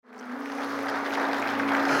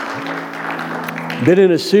Been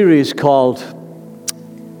in a series called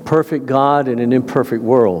Perfect God in an Imperfect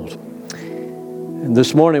World. And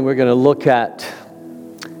this morning we're going to look at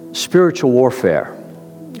spiritual warfare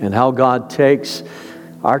and how God takes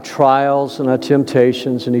our trials and our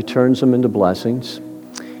temptations and He turns them into blessings.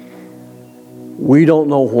 We don't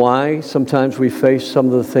know why sometimes we face some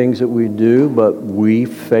of the things that we do, but we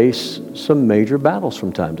face some major battles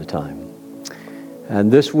from time to time.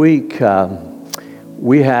 And this week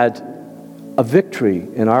we had a victory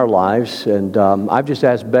in our lives, and I've just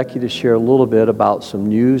asked Becky to share a little bit about some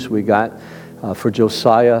news we got for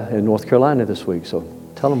Josiah in North Carolina this week. So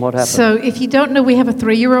tell them what happened. So if you don't know, we have a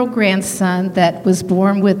 3-year-old grandson that was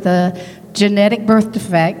born with a genetic birth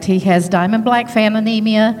defect. He has diamond black fan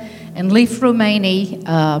anemia and Leaf-Romani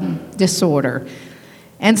disorder.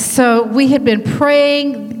 And so we had been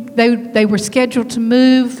praying. They were scheduled to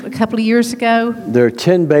move a couple of years ago. There are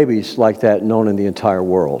 10 babies like that known in the entire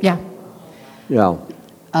world. Yeah. Yeah.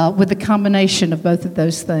 With a combination of both of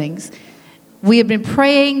those things. We had been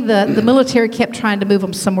praying. The military kept trying to move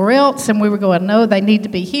them somewhere else, and we were going, no, they need to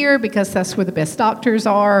be here because that's where the best doctors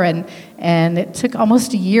are. And it took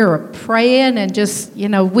almost a year of praying, and just,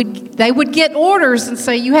 they would get orders and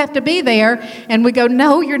say, you have to be there. And we go,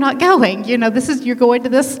 no, you're not going. You're going to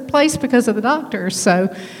this place because of the doctors.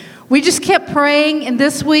 So we just kept praying, and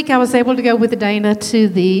this week I was able to go with Dana to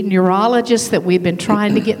the neurologist that we've been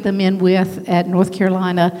trying to get them in with at North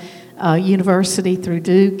Carolina University through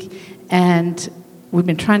Duke, and we've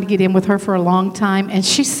been trying to get in with her for a long time, and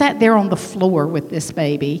she sat there on the floor with this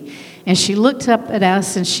baby, and she looked up at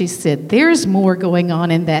us and she said, there's more going on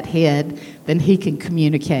in that head than he can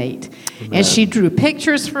communicate. Amen. And she drew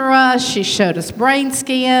pictures for us, she showed us brain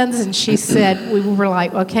scans, and she said, we were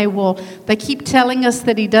like, okay, well, they keep telling us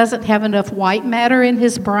that he doesn't have enough white matter in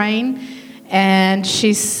his brain. And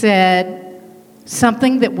she said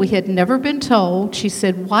something that we had never been told. She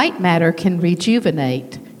said, white matter can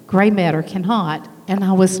rejuvenate, gray matter cannot. And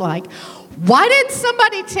I was like, why didn't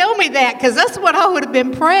somebody tell me that? Because that's what I would have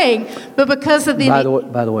been praying. But because of the... By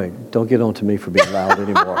the way, don't get on to me for being loud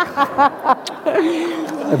anymore.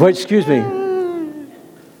 Wait, excuse me.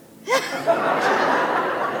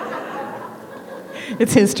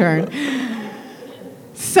 It's his turn.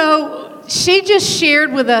 So she just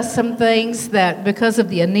shared with us some things that because of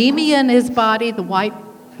the anemia in his body, the white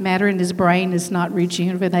matter in his brain is not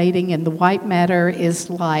rejuvenating, and the white matter is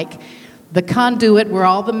like the conduit where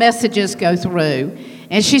all the messages go through.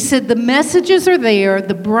 And she said the messages are there,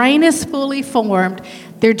 the brain is fully formed,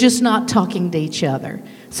 they're just not talking to each other.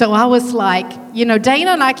 So I was like,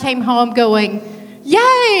 Dana and I came home going,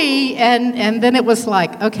 yay! And then it was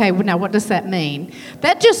like, okay, well, now what does that mean?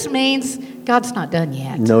 That just means God's not done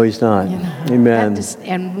yet. No, He's not. Amen.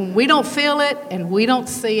 And when we don't feel it and we don't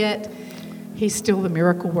see it, He's still the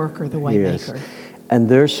miracle worker, the way maker. And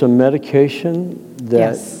there's some medication that...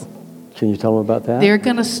 Yes. Can you tell them about that? They're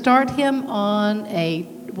going to start him on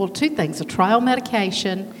two things, a trial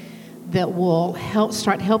medication that will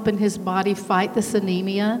start helping his body fight this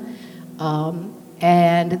anemia.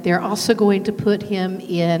 And they're also going to put him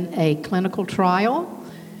in a clinical trial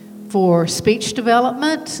for speech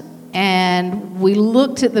development. And we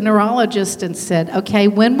looked at the neurologist and said, okay,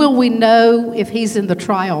 when will we know if he's in the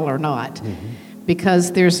trial or not? Mm-hmm.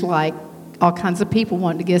 Because there's like all kinds of people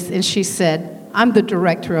wanting to guess. And she said, I'm the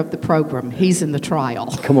director of the program. He's in the trial.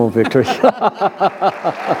 Come on, Victor.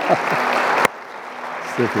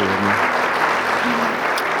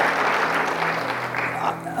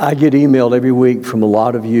 I get emailed every week from a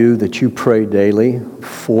lot of you that you pray daily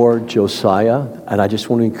for Josiah, and I just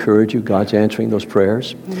want to encourage you, God's answering those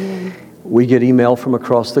prayers. Mm-hmm. We get email from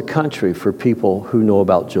across the country for people who know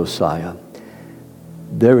about Josiah.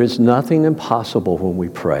 There is nothing impossible when we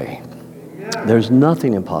pray. There's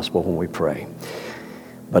nothing impossible when we pray.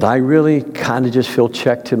 But I really kind of just feel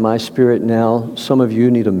checked in my spirit now. Some of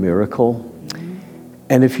you need a miracle.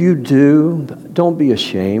 And if you do, don't be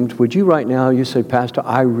ashamed. Would you right now, you say, Pastor,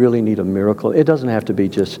 I really need a miracle. It doesn't have to be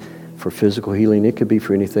just for physical healing. It could be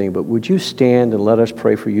for anything. But would you stand and let us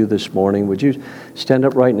pray for you this morning? Would you stand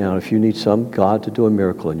up right now if you need God to do a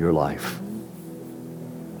miracle in your life?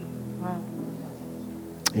 Wow.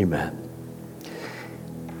 Amen.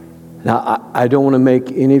 Now, I don't want to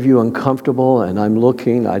make any of you uncomfortable, and I'm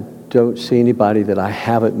looking. I don't see anybody that I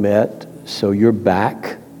haven't met, so you're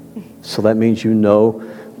back. So that means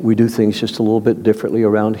we do things just a little bit differently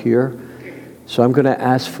around here. So I'm going to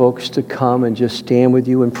ask folks to come and just stand with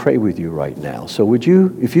you and pray with you right now. So would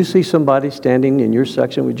you, if you see somebody standing in your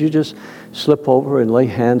section, would you just slip over and lay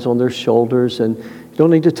hands on their shoulders? And you don't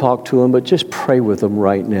need to talk to them, but just pray with them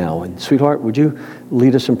right now. And sweetheart, would you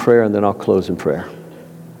lead us in prayer, and then I'll close in prayer.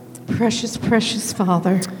 Precious, precious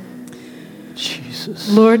Father.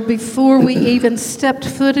 Jesus. Lord, before we even stepped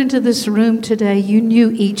foot into this room today, you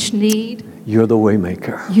knew each need. You're the way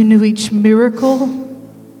maker. You knew each miracle.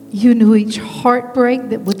 You knew each heartbreak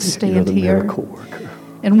that would stand You're the here. miracle worker.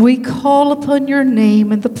 And we call upon your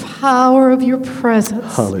name and the power of your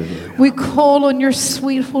presence. Hallelujah. We call on your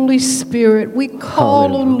sweet Holy Spirit. We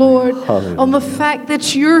call, oh Lord, Hallelujah. on the fact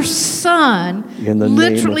that your Son In the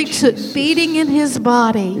literally name of took Jesus. beating in his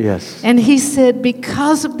body. Yes. And he said,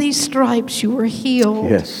 because of these stripes, you were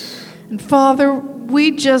healed. Yes. And Father,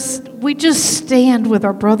 we just stand with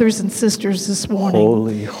our brothers and sisters this morning.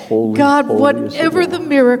 Holy, holy, God, holy whatever is the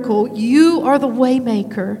miracle, you are the way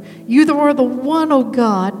maker. You are the one, oh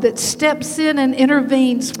God, that steps in and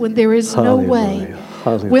intervenes when there is no way. Hallelujah.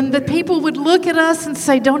 Hallelujah. When the people would look at us and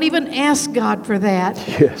say, don't even ask God for that.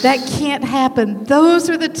 Yes. That can't happen. Those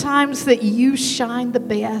are the times that you shine the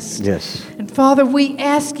best. Yes. And Father, we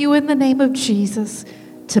ask you in the name of Jesus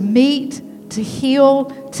to meet, to heal,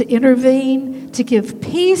 to intervene, to give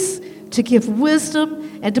peace, to give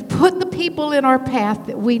wisdom, and to put the people in our path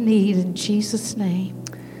that we need in Jesus' name.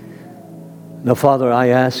 Now, Father, I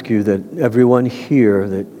ask you that everyone here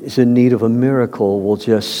that is in need of a miracle will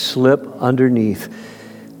just slip underneath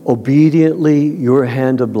obediently your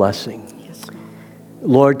hand of blessing. Yes.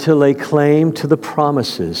 Lord, to lay claim to the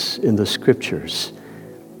promises in the Scriptures.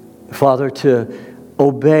 Father, to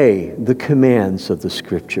obey the commands of the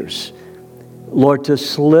Scriptures. Lord, to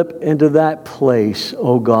slip into that place,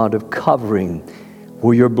 oh God, of covering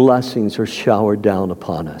where your blessings are showered down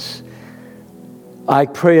upon us. I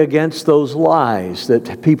pray against those lies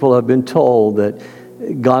that people have been told that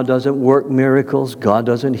God doesn't work miracles, God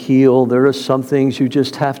doesn't heal. There are some things you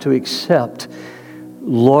just have to accept.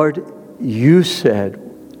 Lord, you said,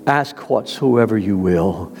 ask whatsoever you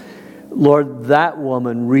will. Lord, that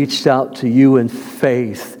woman reached out to you in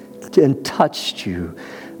faith and touched you.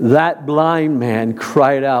 That blind man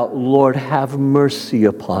cried out, Lord, have mercy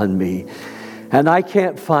upon me. And I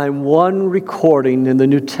can't find one recording in the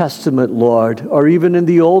New Testament, Lord, or even in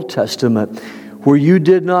the Old Testament, where you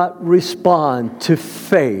did not respond to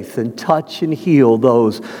faith and touch and heal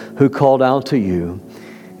those who called out to you.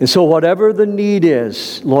 And so whatever the need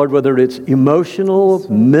is, Lord, whether it's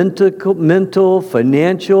emotional, mental,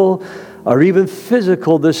 financial, or even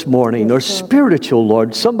physical this morning, or spiritual,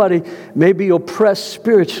 Lord. Somebody may be oppressed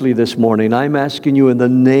spiritually this morning. I'm asking you in the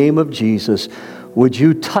name of Jesus, would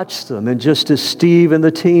you touch them? And just as Steve and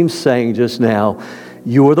the team sang just now,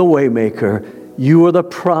 you are the way maker. You are the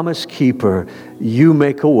promise keeper. You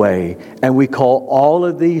make a way. And we call all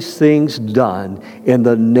of these things done in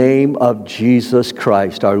the name of Jesus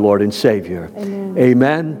Christ, our Lord and Savior. Amen.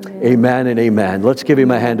 Amen, amen, and amen. Let's give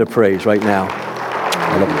him a hand of praise right now.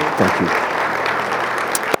 Thank you.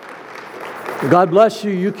 God bless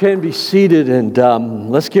you. You can be seated, and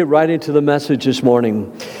let's get right into the message this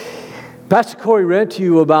morning. Pastor Corey read to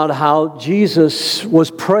you about how Jesus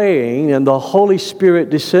was praying and the Holy Spirit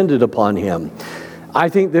descended upon him. I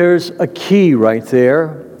think there's a key right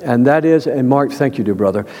there, and that is, and Mark, thank you, dear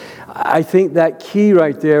brother. I think that key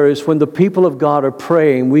right there is when the people of God are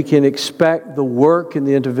praying, we can expect the work and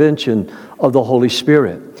the intervention of the Holy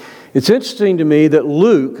Spirit. It's interesting to me that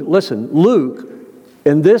Luke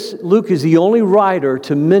is the only writer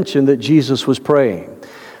to mention that Jesus was praying.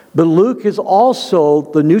 But Luke is also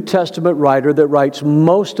the New Testament writer that writes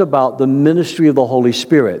most about the ministry of the Holy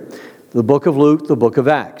Spirit. The book of Luke, the book of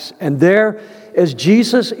Acts. And there, as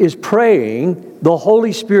Jesus is praying, the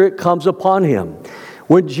Holy Spirit comes upon him.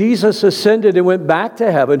 When Jesus ascended and went back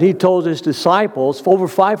to heaven, he told his disciples, over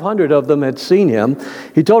 500 of them had seen him,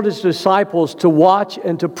 he told his disciples to watch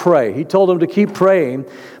and to pray. He told them to keep praying,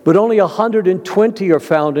 but only 120 are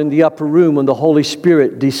found in the upper room when the Holy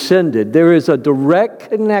Spirit descended. There is a direct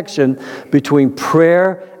connection between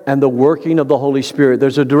prayer and the working of the Holy Spirit.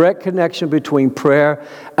 There's a direct connection between prayer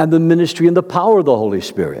and the ministry and the power of the Holy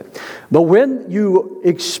Spirit. But when you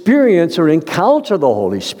experience or encounter the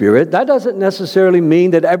Holy Spirit, that doesn't necessarily mean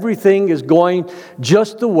that everything is going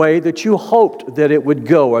just the way that you hoped that it would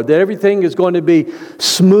go, or that everything is going to be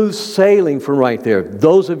smooth sailing from right there.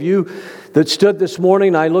 Those of you that stood this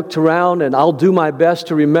morning, I looked around, and I'll do my best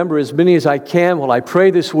to remember as many as I can while I pray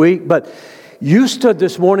this week, but you stood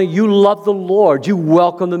this morning, you love the Lord, you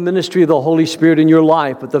welcome the ministry of the Holy Spirit in your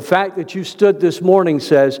life, but the fact that you stood this morning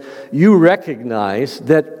says you recognize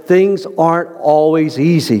that things aren't always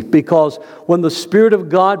easy, because when the Spirit of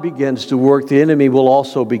God begins to work, the enemy will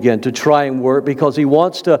also begin to try and work, because he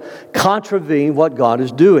wants to contravene what God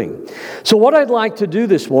is doing. So what I'd like to do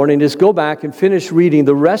this morning is go back and finish reading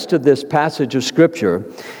the rest of this passage of Scripture.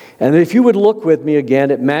 And if you would look with me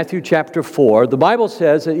again at Matthew chapter 4, the Bible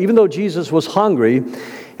says that even though Jesus was hungry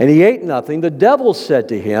and he ate nothing, the devil said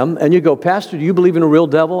to him, and you go, Pastor, do you believe in a real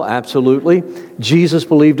devil? Absolutely. Jesus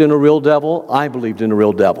believed in a real devil. I believed in a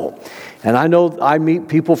real devil. And I know I meet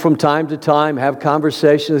people from time to time, have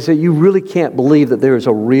conversations. They say, you really can't believe that there is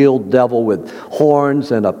a real devil with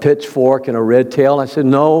horns and a pitchfork and a red tail. I said,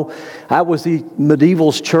 no, that was the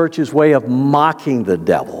medieval church's way of mocking the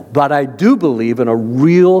devil. But I do believe in a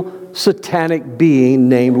real satanic being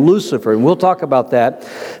named Lucifer. And we'll talk about that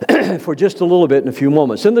for just a little bit in a few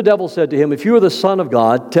moments. Then the devil said to him, if you are the Son of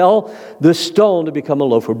God, tell this stone to become a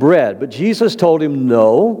loaf of bread. But Jesus told him,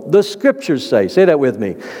 no, the Scriptures say that with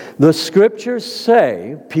me, the Scriptures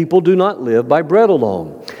say people do not live by bread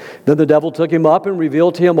alone. Then the devil took him up and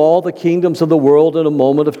revealed to him all the kingdoms of the world in a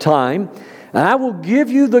moment of time. And I will give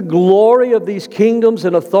you the glory of these kingdoms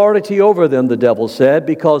and authority over them, the devil said,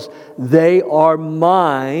 because they are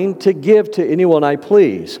mine to give to anyone I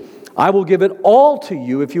please. I will give it all to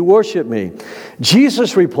you if you worship me.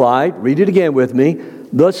 Jesus replied, read it again with me,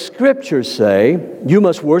 the Scriptures say, you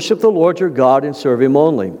must worship the Lord your God and serve him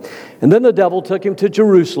only. And then the devil took him to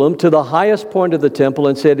Jerusalem, to the highest point of the temple,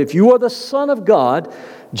 and said, if you are the Son of God,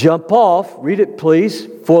 jump off. Read it, please.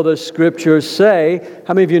 For the Scriptures say,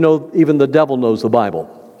 how many of you know even the devil knows the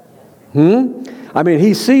Bible? I mean,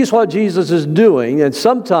 he sees what Jesus is doing, and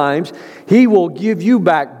sometimes he will give you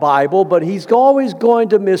back Bible, but he's always going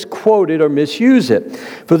to misquote it or misuse it.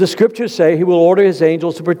 For the Scriptures say he will order his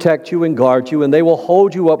angels to protect you and guard you, and they will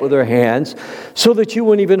hold you up with their hands so that you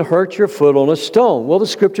won't even hurt your foot on a stone. Well, the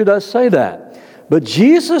Scripture does say that. But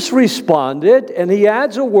Jesus responded, and he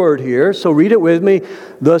adds a word here, so read it with me.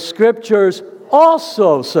 The Scriptures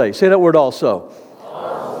also say that word also.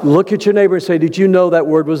 Look at your neighbor and say, did you know that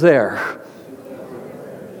word was there?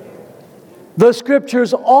 The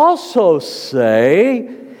Scriptures also say,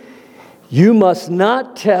 you must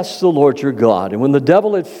not test the Lord your God. And when the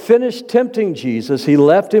devil had finished tempting Jesus, he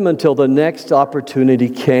left him until the next opportunity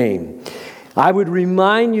came. I would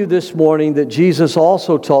remind you this morning that Jesus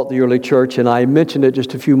also taught the early church, and I mentioned it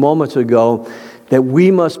just a few moments ago, that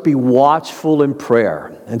we must be watchful in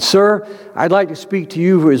prayer. And sir, I'd like to speak to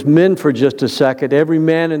you as men for just a second. Every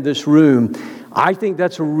man in this room, I think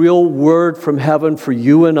that's a real word from heaven for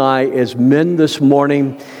you and I as men this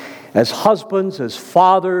morning. As husbands, as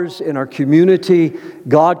fathers in our community,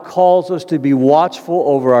 God calls us to be watchful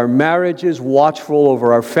over our marriages, watchful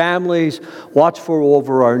over our families, watchful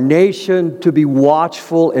over our nation, to be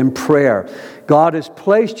watchful in prayer. God has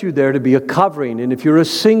placed you there to be a covering. And if you're a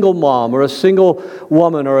single mom or a single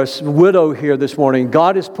woman or a widow here this morning,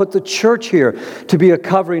 God has put the church here to be a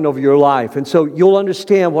covering over your life. And so you'll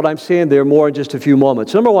understand what I'm saying there more in just a few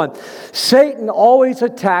moments. Number one, Satan always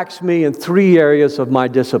attacks me in 3 areas of my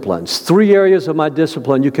disciplines. 3 areas of my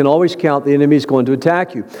discipline you can always count the enemy is going to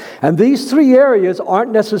attack you. And these 3 areas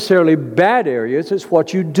aren't necessarily bad areas. It's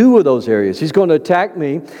what you do with those areas. He's going to attack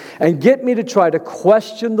me and get me to try to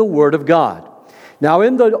question the Word of God. Now,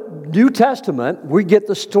 in the New Testament, we get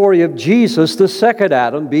the story of Jesus, the second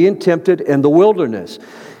Adam, being tempted in the wilderness.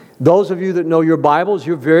 Those of you that know your Bibles,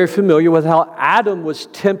 you're very familiar with how Adam was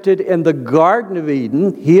tempted in the Garden of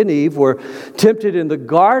Eden. He and Eve were tempted in the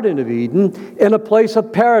Garden of Eden in a place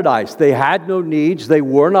of paradise. They had no needs. They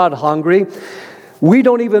were not hungry. We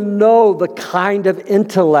don't even know the kind of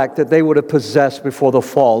intellect that they would have possessed before the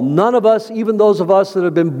fall. None of us, even those of us that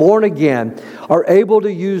have been born again, are able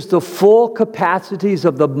to use the full capacities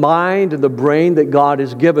of the mind and the brain that God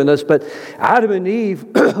has given us. But Adam and Eve,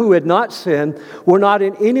 who had not sinned, were not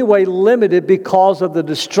in any way limited because of the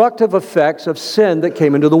destructive effects of sin that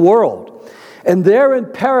came into the world. And there in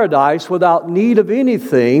paradise, without need of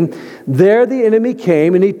anything, there the enemy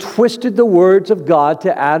came and he twisted the words of God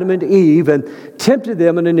to Adam and Eve and tempted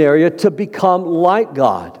them in an area to become like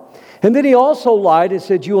God. And then he also lied and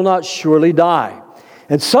said, you will not surely die.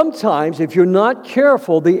 And sometimes, if you're not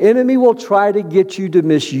careful, the enemy will try to get you to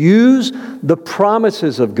misuse the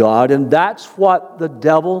promises of God, and that's what the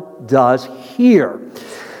devil does here.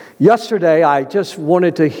 Yesterday, I just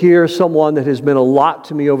wanted to hear someone that has been a lot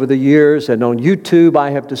to me over the years, and on YouTube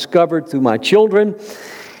I have discovered through my children,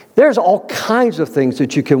 there's all kinds of things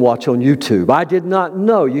that you can watch on YouTube. I did not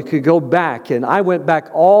know you could go back, and I went back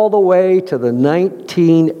all the way to the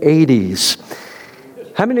 1980s.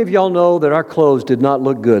 How many of y'all know that our clothes did not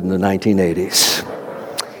look good in the 1980s?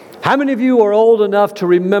 How many of you are old enough to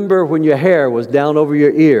remember when your hair was down over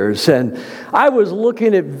your ears? And I was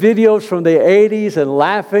looking at videos from the 80s and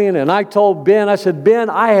laughing, and I told Ben, I said, Ben,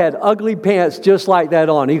 I had ugly pants just like that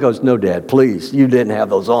on. He goes, no, Dad, please, you didn't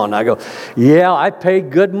have those on. I go, yeah, I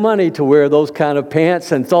paid good money to wear those kind of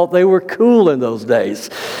pants and thought they were cool in those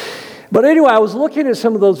days. But anyway, I was looking at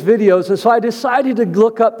some of those videos, and so I decided to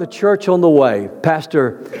look up the Church on the Way,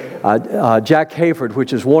 Pastor Jack Hayford,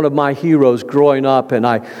 which is one of my heroes growing up. And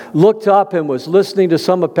I looked up and was listening to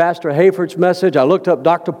some of Pastor Hayford's message. I looked up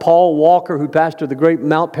Dr. Paul Walker, who pastored the great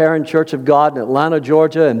Mount Perrin Church of God in Atlanta,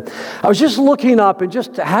 Georgia. And I was just looking up and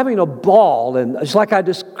just having a ball. And it's like I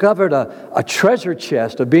discovered a treasure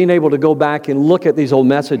chest of being able to go back and look at these old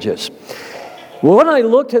messages. Well, when I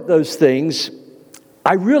looked at those things,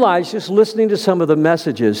 I realized just listening to some of the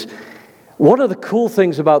messages, one of the cool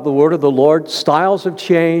things about the Word of the Lord, styles have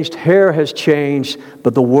changed, hair has changed,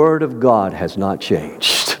 but the Word of God has not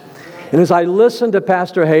changed. And as I listened to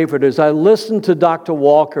Pastor Hayford, as I listened to Dr.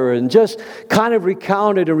 Walker and just kind of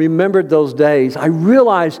recounted and remembered those days, I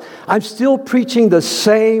realized I'm still preaching the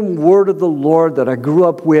same Word of the Lord that I grew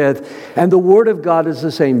up with. And the Word of God is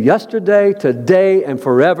the same yesterday, today, and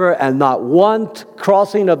forever. And not one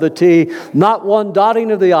crossing of the T, not one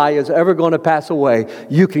dotting of the I is ever going to pass away.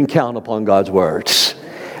 You can count upon God's words.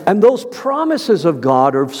 And those promises of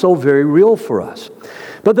God are so very real for us.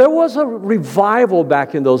 But there was a revival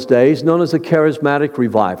back in those days known as the Charismatic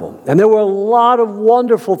Revival. And there were a lot of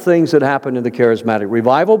wonderful things that happened in the Charismatic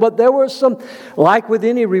Revival, but there were some, like with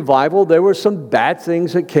any revival, there were some bad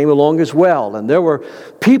things that came along as well. And there were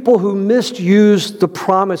people who misused the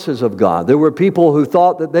promises of God. There were people who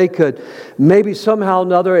thought that they could maybe somehow or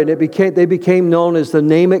another, and they became known as the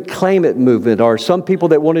name it, claim it movement, or some people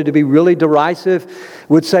that wanted to be really derisive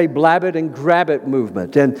would say blab it and grab it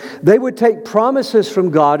movement. And they would take promises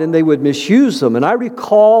from God and they would misuse them. And I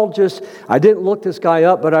recall I didn't look this guy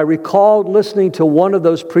up, but I recalled listening to one of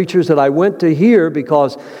those preachers that I went to hear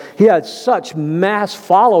because he had such mass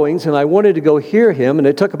followings and I wanted to go hear him. And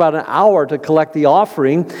it took about an hour to collect the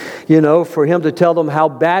offering, for him to tell them how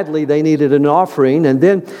badly they needed an offering. And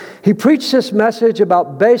then he preached this message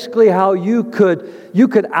about basically how you could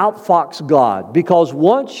outfox God, because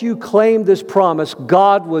once you claimed this promise,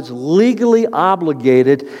 God was legally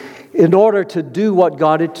obligated in order to do what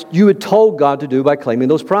you had told God to do by claiming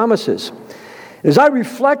those promises. As I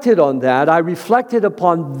reflected on that, I reflected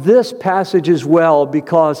upon this passage as well,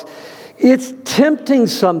 because it's tempting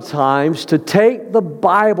sometimes to take the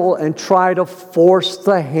Bible and try to force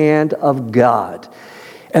the hand of God.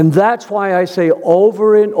 And that's why I say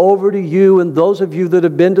over and over to you and those of you that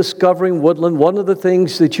have been discovering Woodland, one of the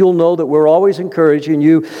things that you'll know that we're always encouraging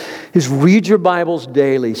you is read your Bibles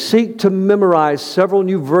daily. Seek to memorize several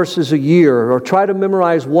new verses a year, or try to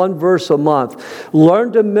memorize one verse a month.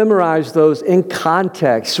 Learn to memorize those in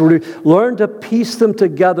context. Learn to piece them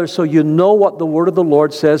together so you know what the Word of the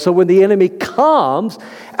Lord says. So when the enemy comes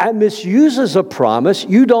and misuses a promise,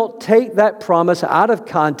 you don't take that promise out of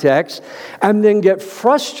context and then get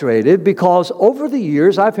frustrated, because over the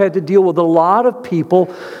years I've had to deal with a lot of people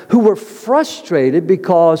who were frustrated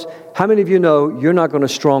because, how many of you know you're not going to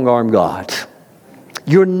strong-arm God?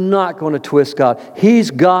 You're not going to twist God.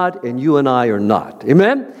 He's God and you and I are not.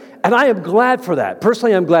 Amen? And I am glad for that.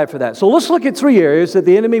 Personally, I'm glad for that. So let's look at 3 areas that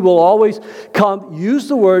the enemy will always come, use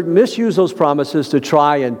the word, misuse those promises to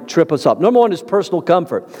try and trip us up. Number one is personal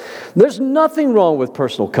comfort. There's nothing wrong with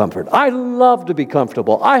personal comfort. I love to be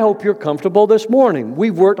comfortable. I hope you're comfortable this morning.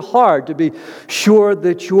 We've worked hard to be sure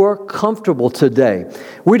that you're comfortable today.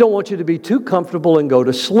 We don't want you to be too comfortable and go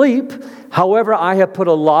to sleep. However, I have put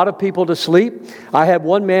a lot of people to sleep. I had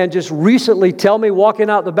one man just recently tell me, walking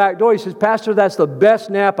out the back door, he says, Pastor, that's the best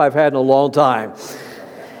nap I've had in a long time.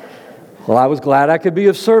 Well, I was glad I could be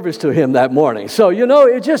of service to him that morning. So,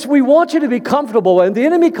 we want you to be comfortable. And the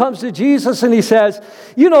enemy comes to Jesus and he says,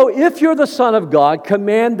 if you're the Son of God,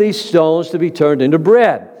 command these stones to be turned into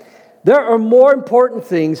bread. There are more important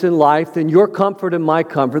things in life than your comfort and my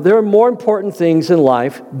comfort. There are more important things in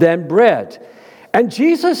life than bread. And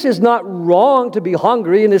Jesus is not wrong to be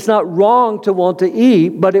hungry, and it's not wrong to want to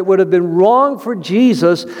eat, but it would have been wrong for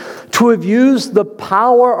Jesus to have used the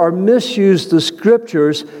power or misused the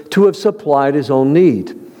Scriptures to have supplied his own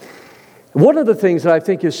need. One of the things that I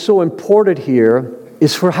think is so important here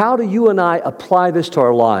is for how do you and I apply this to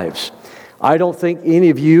our lives. I don't think any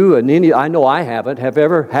of you, and I know I haven't, have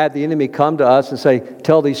ever had the enemy come to us and say,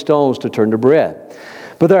 tell these stones to turn to bread.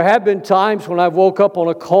 But there have been times when I've woke up on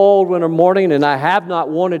a cold winter morning and I have not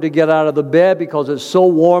wanted to get out of the bed because it's so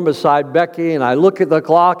warm beside Becky, and I look at the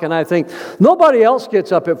clock and I think, nobody else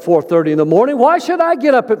gets up at 4:30 in the morning. Why should I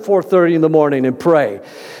get up at 4:30 in the morning and pray?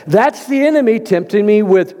 That's the enemy tempting me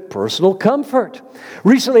with personal comfort.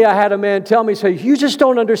 Recently I had a man tell me, say, you just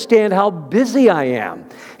don't understand how busy I am.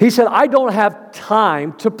 He said, I don't have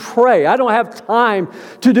time to pray. I don't have time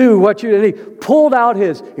to do what you do. He pulled out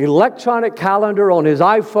his electronic calendar on his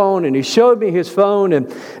iPhone and he showed me his phone, and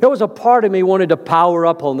there was a part of me wanted to power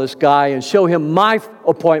up on this guy and show him my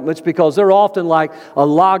appointments, because they're often like a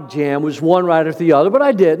log jam, was one right after the other, but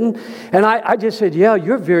I didn't. And I just said, yeah,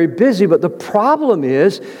 you're very busy, but the problem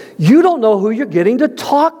is you don't know who you're getting to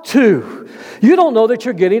talk to. You don't know that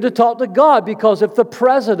you're getting to talk to God, because if the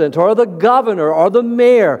president or the governor or the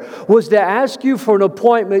mayor was to ask you for an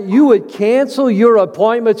appointment, you would cancel your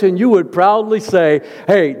appointments and you would proudly say,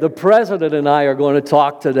 hey, the president and I are going to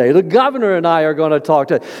talk today. The governor and I are going to talk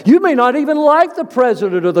today. You may not even like the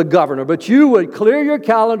president or the governor, but you would clear your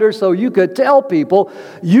calendar so you could tell people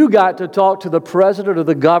you got to talk to the president or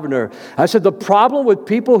the governor. I said, the problem with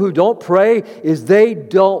people who don't pray is they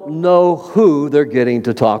don't know who they're getting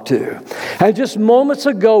to talk to. And just moments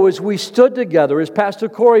ago, as we stood together, as Pastor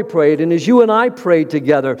Corey prayed, and as you and I prayed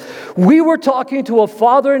together, we were talking to a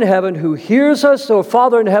Father in heaven who hears us, to a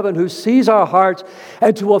Father in heaven who sees our hearts,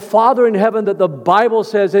 and to a Father in heaven that the Bible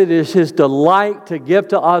says it is His delight to give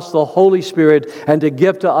to us the Holy Spirit and to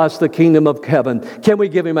give to us the kingdom of heaven. Can we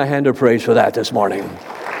give Him a hand of praise for that this morning?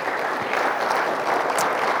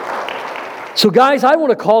 So guys, I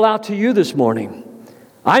want to call out to you this morning.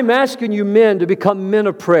 I'm asking you men to become men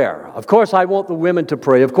of prayer. Of course, I want the women to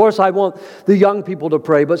pray. Of course, I want the young people to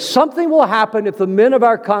pray. But something will happen if the men of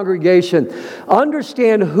our congregation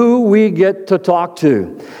understand who we get to talk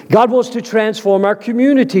to. God wants to transform our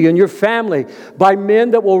community and your family by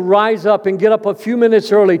men that will rise up and get up a few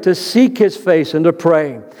minutes early to seek His face and to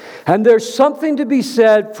pray. And there's something to be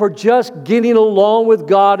said for just getting along with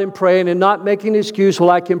God and praying and not making an excuse,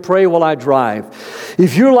 well, I can pray while I drive.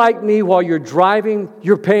 If you're like me, while you're driving,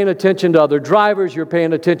 you're paying attention to other drivers, you're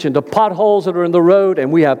paying attention to potholes that are in the road,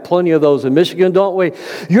 and we have plenty of those in Michigan, don't we?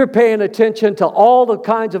 You're paying attention to all the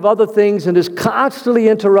kinds of other things, and it's constantly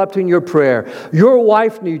interrupting your prayer. Your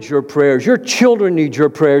wife needs your prayers. Your children need your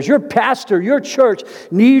prayers. Your pastor, your church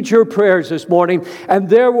needs your prayers this morning. And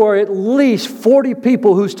there were at least 40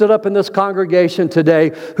 people who stood up in this congregation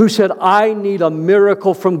today who said, I need a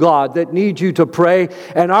miracle from God, that needs you to pray,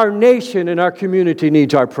 and our nation and our community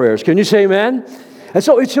needs our prayers. Can you say amen? And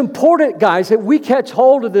so it's important, guys, that we catch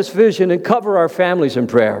hold of this vision and cover our families in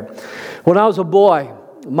prayer. When I was a boy,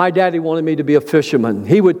 my daddy wanted me to be a fisherman.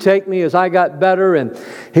 He would take me as I got better, and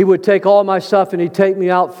he would take all my stuff and he'd take me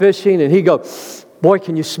out fishing, and he'd go, boy,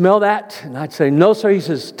 can you smell that? And I'd say, no, sir. He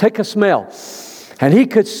says, take a smell. And he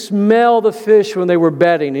could smell the fish when they were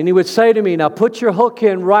bedding. And he would say to me, now put your hook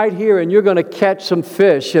in right here and you're going to catch some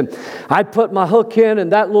fish. And I'd put my hook in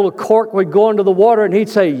and that little cork would go into the water and he'd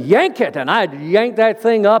say, yank it. And I'd yank that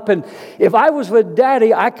thing up. And if I was with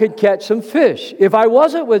Daddy, I could catch some fish. If I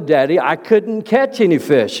wasn't with Daddy, I couldn't catch any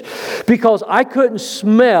fish. Because I couldn't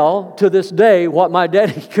smell to this day what my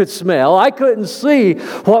daddy could smell. I couldn't see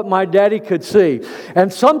what my daddy could see.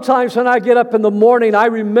 And sometimes when I get up in the morning, I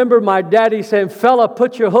remember my daddy saying, fella,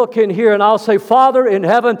 put your hook in here. And I'll say, Father in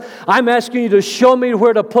heaven, I'm asking you to show me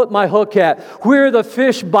where to put my hook at. Where are the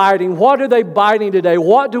fish biting? What are they biting today?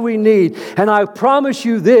 What do we need? And I promise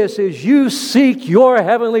you this, as you seek your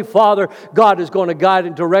heavenly Father, God is going to guide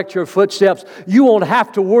and direct your footsteps. You won't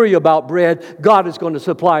have to worry about bread. God is going to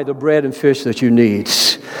supply the bread and fish that you need.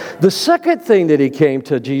 The second thing that He came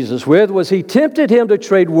to Jesus with was He tempted Him to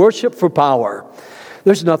trade worship for power.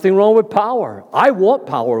 There's nothing wrong with power. I want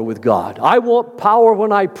power with God. I want power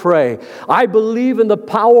when I pray. I believe in the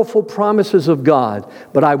powerful promises of God,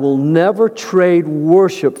 but I will never trade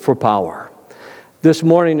worship for power. This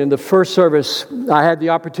morning in the first service, I had the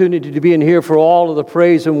opportunity to be in here for all of the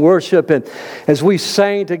praise and worship. And as we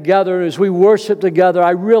sang together, as we worshiped together,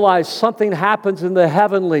 I realized something happens in the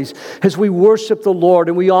heavenlies as we worship the Lord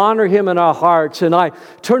and we honor Him in our hearts. And I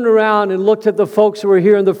turned around and looked at the folks who were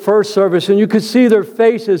here in the first service, and you could see their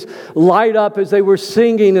faces light up as they were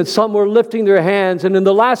singing, and some were lifting their hands. And in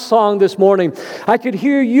the last song this morning, I could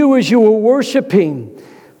hear you as you were worshiping.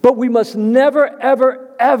 But we must never,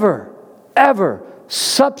 ever, ever, ever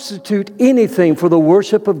substitute anything for the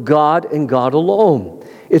worship of God and God alone.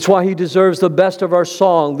 It's why He deserves the best of our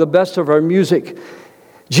song, the best of our music.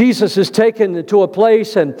 Jesus is taken to a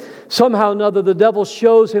place, and somehow or another the devil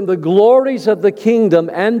shows him the glories of the kingdom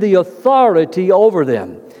and the authority over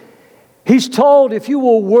them. He's told, if you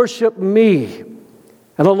will worship me,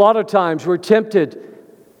 And a lot of times we're tempted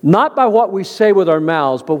not by what we say with our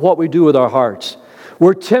mouths, but what we do with our hearts.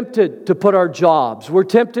 We're tempted to put our jobs. We're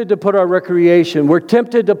tempted to put our recreation. We're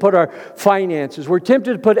tempted to put our finances. We're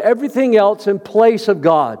tempted to put everything else in place of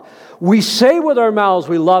God. We say with our mouths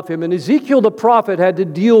we love Him. And Ezekiel the prophet had to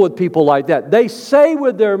deal with people like that. They say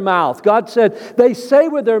with their mouth. God said, they say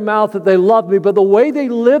with their mouth that they love me, but the way they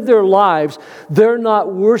live their lives, they're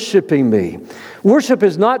not worshiping me. Worship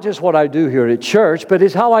is not just what I do here at church, but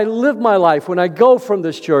it's how I live my life when I go from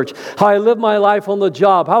this church, how I live my life on the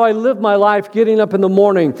job, how I live my life getting up in the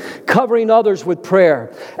morning, covering others with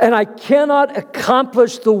prayer. And I cannot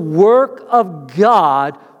accomplish the work of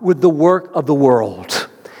God with the work of the world.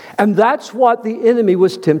 And that's what the enemy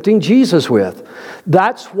was tempting Jesus with.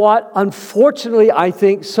 That's what, unfortunately, I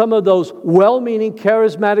think some of those well-meaning,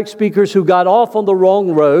 charismatic speakers who got off on the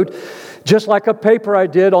wrong road, just like a paper I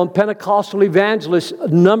did on Pentecostal evangelists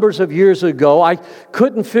numbers of years ago, I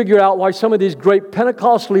couldn't figure out why some of these great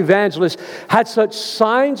Pentecostal evangelists had such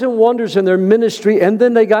signs and wonders in their ministry, and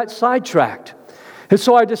then they got sidetracked. And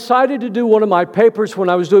so I decided to do one of my papers when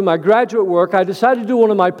I was doing my graduate work. I decided to do one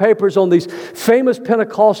of my papers on these famous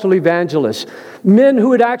Pentecostal evangelists. Men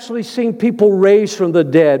who had actually seen people raised from the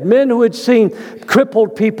dead. Men who had seen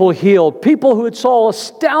crippled people healed. People who had saw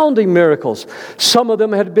astounding miracles. Some of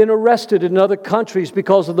them had been arrested in other countries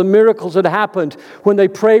because of the miracles that happened when they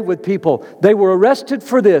prayed with people. They were arrested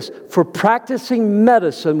for this, for practicing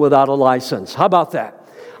medicine without a license. How about that?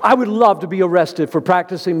 I would love to be arrested for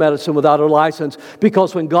practicing medicine without a license,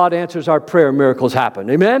 because when God answers our prayer, miracles happen.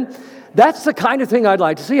 Amen? That's the kind of thing I'd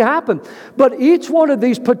like to see happen. But each one of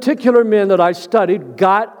these particular men that I studied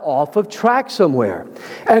got off of track somewhere.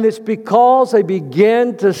 And it's because they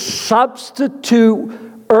began to substitute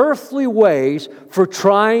earthly ways for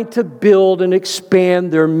trying to build and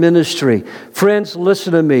expand their ministry. Friends,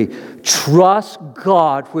 listen to me. Trust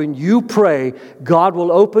God. When you pray, God will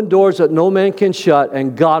open doors that no man can shut,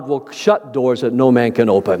 and God will shut doors that no man can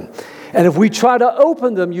open. And if we try to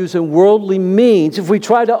open them using worldly means, if we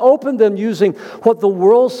try to open them using what the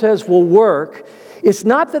world says will work, it's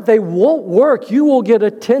not that they won't work. You will get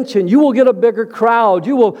attention. You will get a bigger crowd.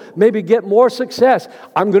 You will maybe get more success.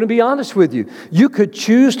 I'm going to be honest with you. You could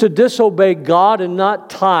choose to disobey God and not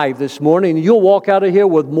tithe this morning. You'll walk out of here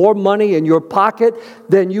with more money in your pocket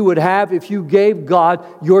than you would have if you gave God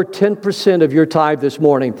your 10% of your tithe this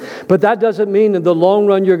morning. But that doesn't mean in the long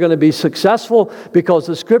run you're going to be successful, because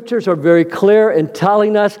the Scriptures are very clear in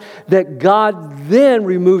telling us that God then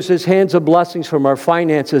removes His hands of blessings from our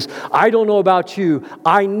finances. I don't know about you.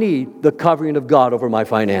 I need the covering of God over my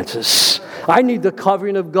finances. I need the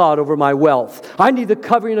covering of God over my wealth. I need the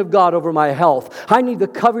covering of God over my health. I need the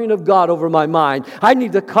covering of God over my mind. I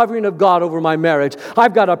need the covering of God over my marriage.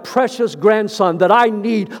 I've got a precious grandson that I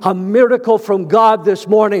need a miracle from God this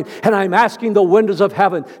morning, and I'm asking the windows of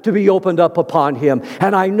heaven to be opened up upon him.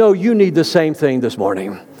 And I know you need the same thing this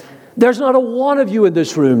morning. There's not a one of you in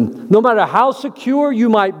this room, no matter how secure you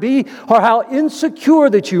might be or how insecure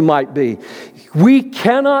that you might be. We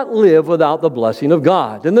cannot live without the blessing of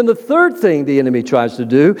God. And then the third thing the enemy tries to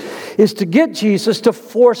do is to get Jesus to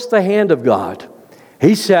force the hand of God.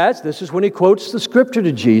 He says, this is when he quotes the Scripture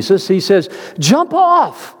to Jesus, he says, jump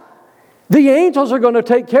off. The angels are going to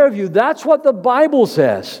take care of you. That's what the Bible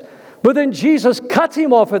says. But then Jesus cuts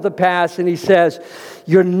him off at the pass and he says,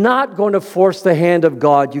 you're not going to force the hand of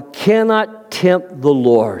God. You cannot tempt the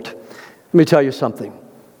Lord. Let me tell you something.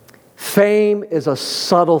 Fame is a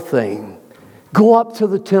subtle thing. Go up to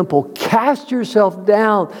the temple. Cast yourself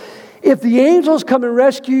down. If the angels come and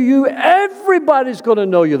rescue you, everybody's going to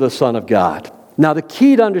know you're the Son of God. Now, the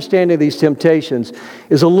key to understanding these temptations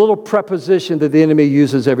is a little preposition that the enemy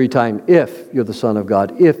uses every time. If you're the Son of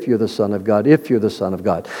God, if you're the Son of God, if you're the Son of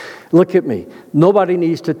God. Look at me. Nobody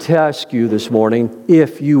needs to test you this morning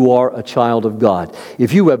if you are a child of God.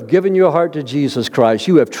 If you have given your heart to Jesus Christ,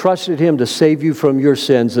 you have trusted Him to save you from your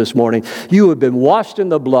sins this morning. You have been washed in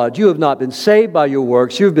the blood. You have not been saved by your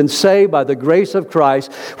works. You've been saved by the grace of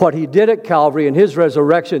Christ, what He did at Calvary and His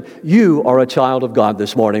resurrection. You are a child of God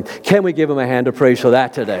this morning. Can we give Him a hand of praise for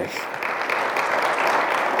that today?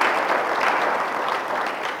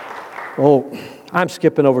 Oh, I'm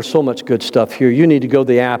skipping over so much good stuff here. You need to go to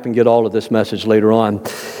the app and get all of this message later on.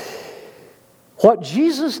 What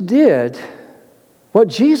Jesus did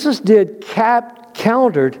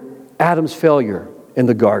countered Adam's failure in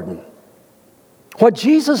the garden. What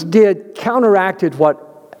Jesus did counteracted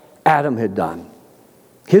what Adam had done.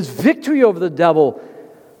 His victory over the devil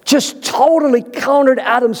just totally countered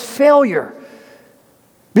Adam's failure.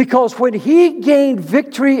 Because when he gained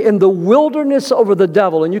victory in the wilderness over the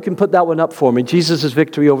devil, and you can put that one up for me, Jesus'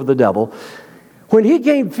 victory over the devil. When he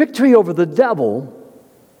gained victory over the devil,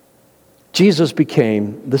 Jesus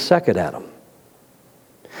became the second Adam.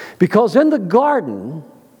 Because in the garden,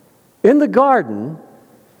 the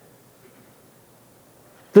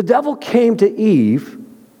devil came to Eve.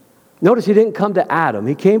 Notice he didn't come to Adam.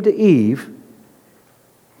 He came to Eve.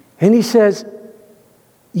 And he says,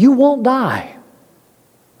 you won't die.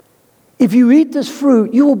 If you eat this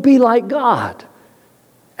fruit, you will be like God.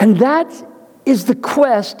 And that is the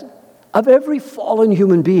quest of every fallen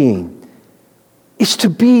human being, is to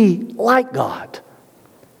be like God,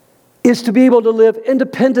 is to be able to live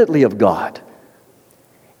independently of God,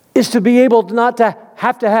 is to be able not to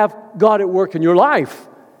have God at work in your life,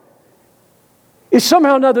 is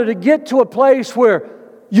somehow or another to get to a place where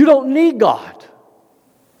you don't need God.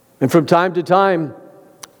 And from time to time,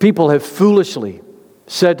 people have foolishly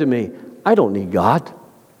said to me, I don't need God.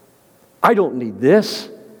 I don't need this.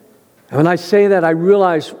 And when I say that, I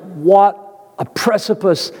realize what a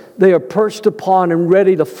precipice they are perched upon and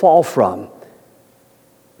ready to fall from.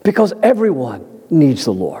 Because everyone needs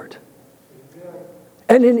the Lord.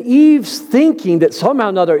 And in Eve's thinking that somehow or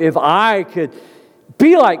another, if I could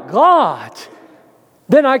be like God,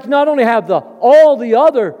 then I can not only have all the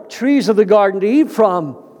other trees of the garden to eat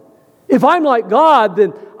from. If I'm like God,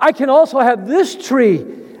 then I can also have this tree,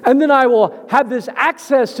 and then I will have this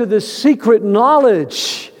access to this secret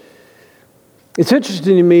knowledge. It's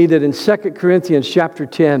interesting to me that in 2 Corinthians chapter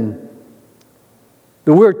 10,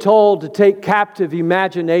 that we're told to take captive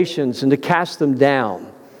imaginations and to cast them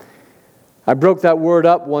down. I broke that word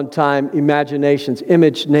up one time, imaginations,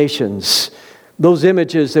 image nations. Those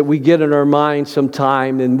images that we get in our mind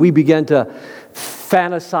sometime, and we begin to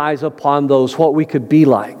fantasize upon those, what we could be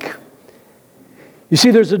like. You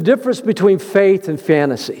see, there's a difference between faith and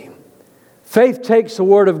fantasy. Faith takes the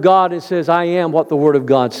Word of God and says, I am what the Word of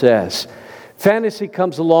God says. Fantasy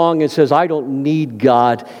comes along and says, I don't need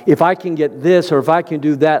God. If I can get this or if I can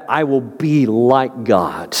do that, I will be like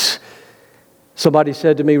God. Somebody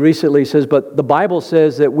said to me recently, says, but the Bible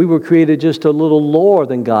says that we were created just a little lower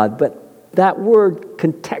than God. But that word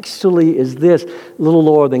contextually is this, little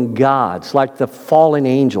lower than gods, like the fallen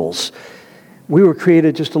angels. We were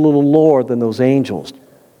created just a little lower than those angels.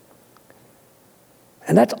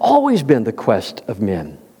 And that's always been the quest of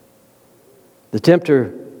men. The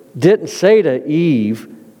tempter didn't say to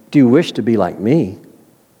Eve, do you wish to be like me?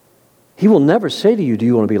 He will never say to you, do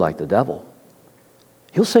you want to be like the devil?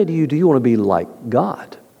 He'll say to you, do you want to be like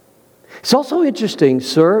God? It's also interesting,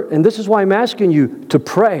 sir, and this is why I'm asking you to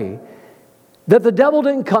pray, that the devil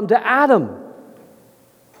didn't come to Adam.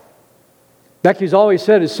 Becky's always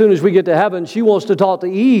said as soon as we get to heaven, she wants to talk to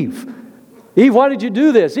Eve. Eve, why did you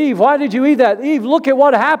do this? Eve, why did you eat that? Eve, look at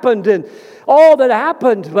what happened and all that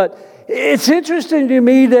happened. But it's interesting to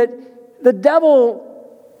me that the devil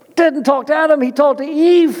didn't talk to Adam, he talked to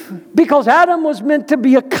Eve, because Adam was meant to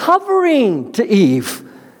be a covering to Eve.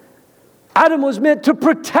 Adam was meant to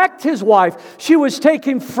protect his wife. She was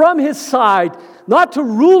taken from his side, not to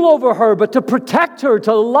rule over her, but to protect her,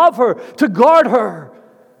 to love her, to guard her.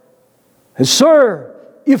 And sir,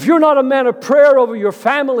 if you're not a man of prayer over your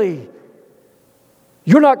family,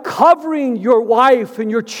 you're not covering your wife and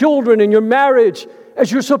your children and your marriage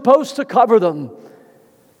as you're supposed to cover them.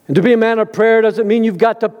 And to be a man of prayer doesn't mean you've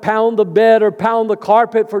got to pound the bed or pound the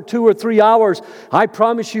carpet for 2 or 3 hours. I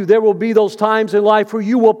promise you there will be those times in life where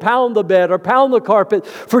you will pound the bed or pound the carpet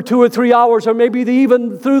for 2 or 3 hours or maybe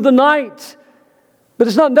even through the night. But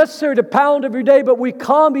it's not necessary to pound every day, but we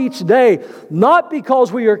come each day, not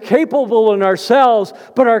because we are capable in ourselves,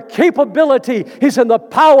 but our capability is in the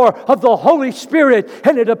power of the Holy Spirit.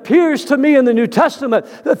 And it appears to me in the New Testament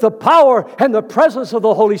that the power and the presence of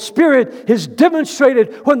the Holy Spirit is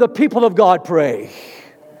demonstrated when the people of God pray.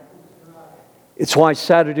 It's why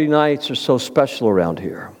Saturday nights are so special around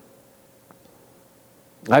here.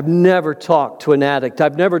 I've never talked to an addict.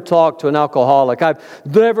 I've never talked to an alcoholic. I've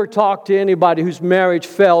never talked to anybody whose marriage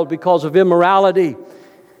failed because of immorality,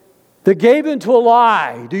 that gave into a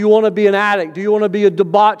lie. Do you want to be an addict? Do you want to be a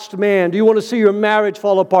debauched man? Do you want to see your marriage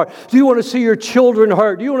fall apart? Do you want to see your children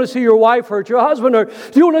hurt? Do you want to see your wife hurt, your husband hurt?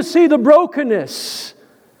 Do you want to see the brokenness?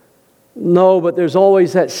 No, but there's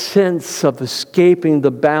always that sense of escaping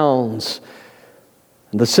the bounds.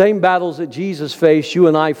 And the same battles that Jesus faced, you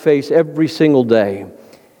and I face every single day.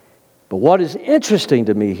 But what is interesting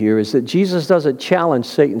to me here is that Jesus doesn't challenge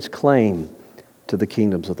Satan's claim to the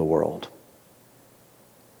kingdoms of the world.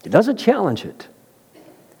 He doesn't challenge it.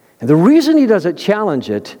 And the reason he doesn't challenge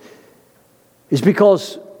it is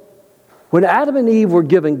because when Adam and Eve were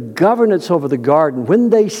given governance over the garden, when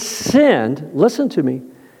they sinned, listen to me,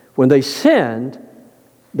 when they sinned,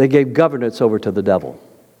 they gave governance over to the devil.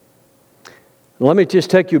 Let me just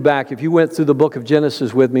take you back. If you went through the book of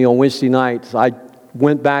Genesis with me on Wednesday nights, I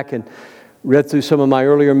went back and read through some of my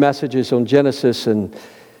earlier messages on Genesis, and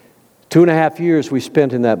 2.5 years we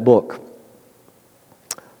spent in that book.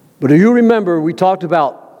 But do you remember we talked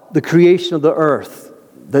about the creation of the earth,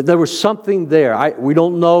 that there was something there. We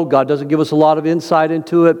don't know. God doesn't give us a lot of insight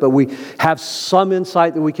into it, but we have some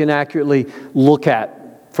insight that we can accurately look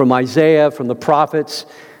at from Isaiah, from the prophets.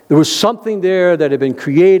 There was something there that had been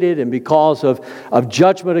created, and because of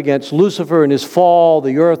judgment against Lucifer and his fall,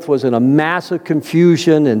 the earth was in a massive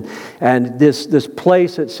confusion, and this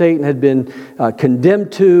place that Satan had been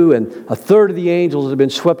condemned to, and 1/3 of the angels had been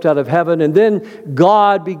swept out of heaven. And then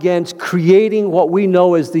God begins creating what we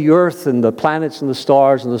know as the earth and the planets and the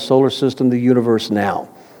stars and the solar system, the universe now.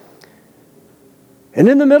 And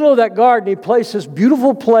in the middle of that garden, He placed this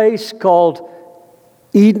beautiful place called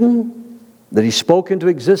Eden, that He spoke into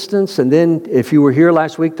existence. And then, if you were here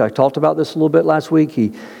last week, I talked about this a little bit last week,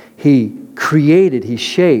 He created, He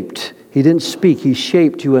shaped. He didn't speak, He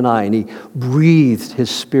shaped you and I, and He breathed His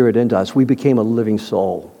Spirit into us. We became a living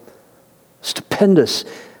soul. Stupendous.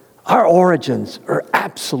 Our origins are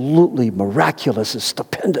absolutely miraculous and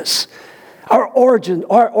stupendous. Our origins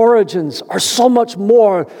are so much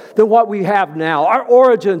more than what we have now. Our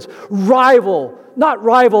origins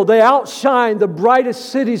they outshine the brightest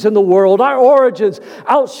cities in the world. Our origins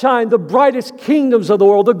outshine the brightest kingdoms of the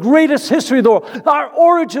world, the greatest history of the world. Our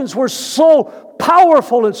origins were so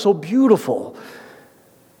powerful and so beautiful.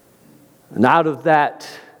 And out of that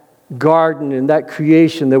garden and that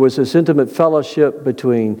creation, there was this intimate fellowship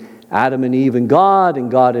between Adam and Eve and God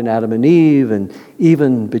and Adam and Eve, and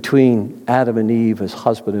even between Adam and Eve as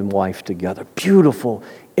husband and wife together. Beautiful,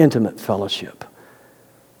 intimate fellowship.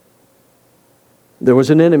 There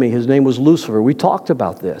was an enemy. His name was Lucifer. We talked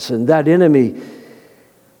about this. And that enemy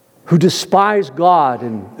who despised God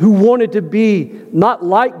and who wanted to be not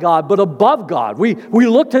like God, but above God. We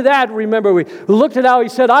looked at that, remember, we looked at how he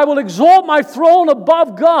said, I will exalt my throne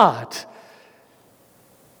above God.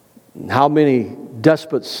 And how many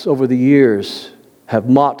despots over the years have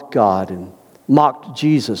mocked God and mocked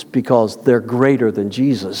Jesus because they're greater than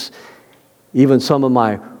Jesus. Even some of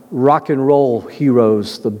my rock and roll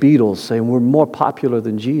heroes, the Beatles, saying we're more popular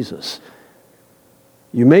than Jesus.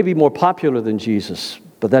 You may be more popular than Jesus,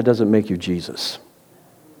 but that doesn't make you Jesus.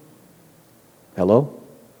 Hello?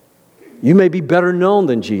 You may be better known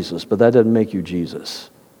than Jesus, but that doesn't make you Jesus.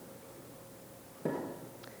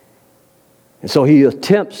 And so he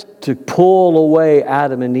attempts to pull away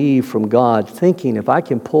Adam and Eve from God, thinking if I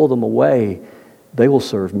can pull them away, they will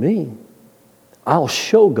serve me. I'll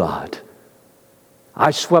show God.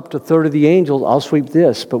 I swept 1/3 of the angels, I'll sweep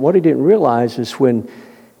this. But what he didn't realize is when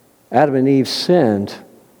Adam and Eve sinned,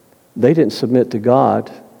 they didn't submit to God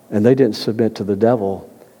and they didn't submit to the devil.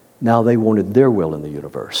 Now they wanted their will in the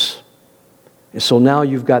universe. And so now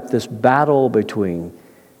you've got this battle between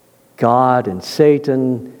God and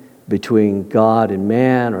Satan, between God and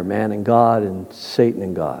man, or man and God, and Satan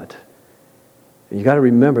and God. And you got to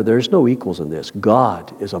remember, there's no equals in this.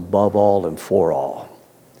 God is above all and for all.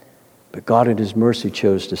 But God in His mercy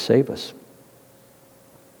chose to save us.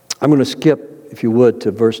 I'm going to skip, if you would,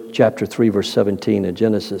 to chapter 3, verse 17 in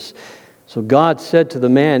Genesis. So God said to the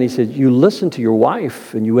man, He said, you listened to your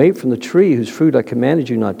wife, and you ate from the tree whose fruit I commanded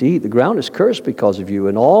you not to eat. The ground is cursed because of you,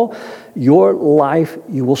 and all your life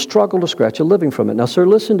you will struggle to scratch a living from it. Now, sir,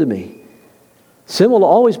 listen to me. Sin will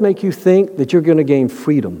always make you think that you're going to gain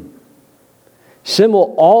freedom. Sin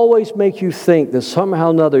will always make you think that somehow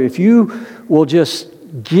or another, if you will just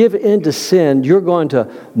give in to sin, you're going to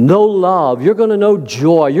know love, you're going to know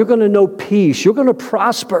joy, you're going to know peace, you're going to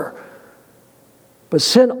prosper. But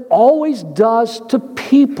sin always does to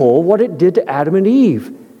people what it did to Adam and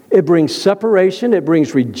Eve. It brings separation, it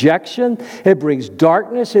brings rejection, it brings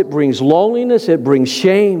darkness, it brings loneliness, it brings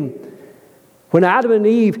shame. When Adam and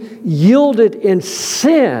Eve yielded in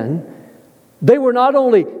sin, they were not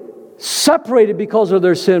only separated because of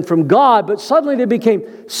their sin from God, but suddenly they became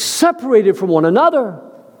separated from one another.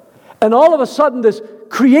 And all of a sudden, this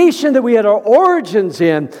creation that we had our origins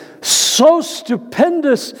in, so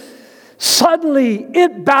stupendous, suddenly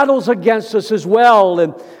it battles against us as well,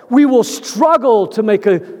 and we will struggle to make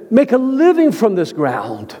a living from this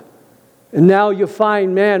ground. And now you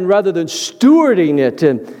find, man, rather than stewarding it,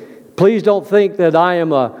 and please don't think that I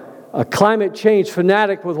am a climate change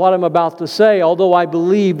fanatic with what I'm about to say, although I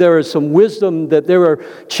believe there is some wisdom that there are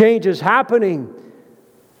changes happening.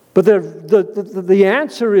 But the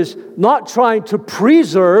answer is not trying to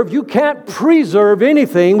preserve. You can't preserve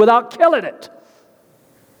anything without killing it.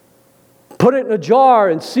 Put it in a jar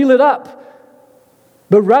and seal it up.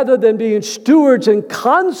 But rather than being stewards and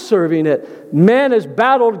conserving it, man has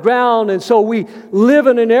battled ground, and so we live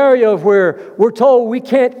in an area where we're told we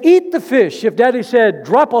can't eat the fish. If Daddy said,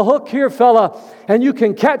 drop a hook here, fella, and you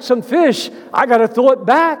can catch some fish, I got to throw it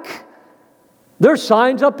back. There's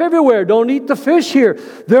signs up everywhere. Don't eat the fish here.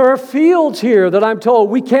 There are fields here that I'm told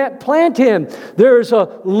we can't plant in. There's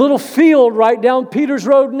a little field right down Peters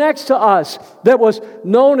Road next to us that was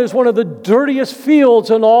known as one of the dirtiest fields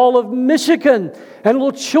in all of Michigan. And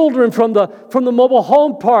little children from the mobile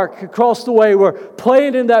home park across the way were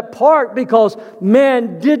playing in that park because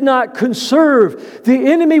man did not conserve.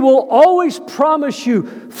 The enemy will always promise you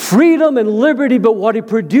freedom and liberty, but what he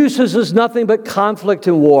produces is nothing but conflict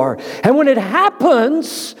and war. And when it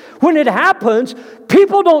happens,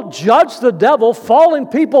 people don't judge the devil. Fallen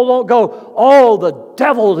people don't go, oh, the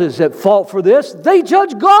devil is at fault for this. They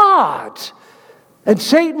judge God. And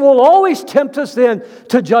Satan will always tempt us then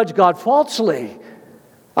to judge God falsely.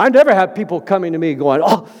 I never have people coming to me going,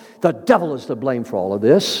 oh, the devil is to blame for all of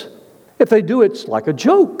this. If they do, it's like a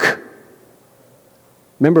joke.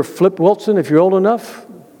 Remember Flip Wilson, if you're old enough?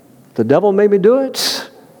 The devil made me do it.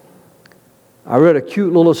 I read a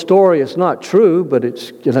cute little story. It's not true, but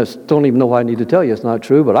it's, don't even know why I need to tell you it's not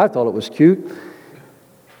true, but I thought it was cute.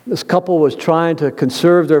 This couple was trying to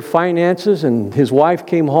conserve their finances, and his wife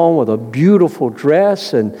came home with a beautiful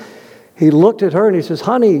dress, and he looked at her and he says,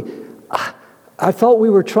 honey, I thought we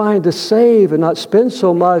were trying to save and not spend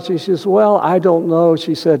so much. She says, well, I don't know.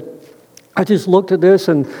 She said, I just looked at this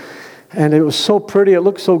and it was so pretty. It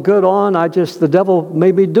looked so good on. The devil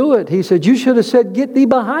made me do it. He said, you should have said, get thee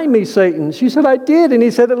behind me, Satan. She said, I did. And he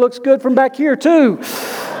said, it looks good from back here too.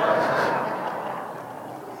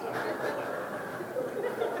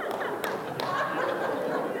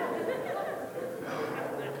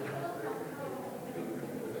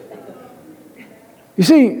 You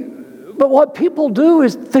see, but what people do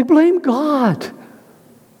is they blame God.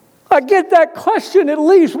 I get that question at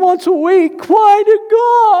least once a week. Why did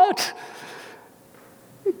God?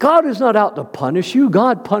 God is not out to punish you.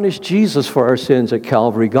 God punished Jesus for our sins at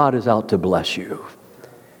Calvary. God is out to bless you.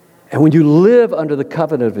 And when you live under the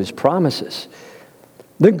covenant of His promises,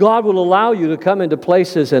 then God will allow you to come into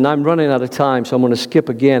places, and I'm running out of time, so I'm going to skip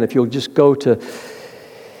again. If you'll just go to,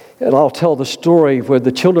 and I'll tell the story where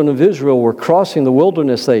the children of Israel were crossing the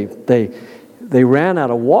wilderness. They ran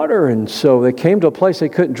out of water, and so they came to a place they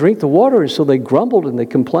couldn't drink the water, and so they grumbled and they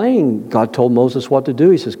complained. God told Moses what to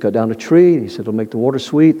do. He says, cut down a tree. He said, it'll make the water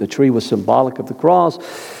sweet. The tree was symbolic of the cross.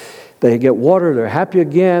 They get water, they're happy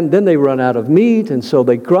again. Then they run out of meat, and so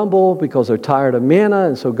they grumble because they're tired of manna,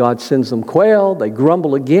 and so God sends them quail. They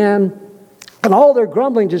grumble again. And all their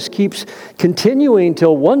grumbling just keeps continuing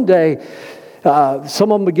till one day,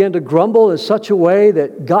 some of them begin to grumble in such a way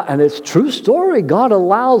that God, and it's a true story, God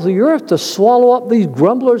allows the earth to swallow up these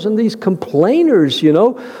grumblers and these complainers,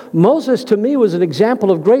 Moses, to me, was an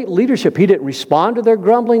example of great leadership. He didn't respond to their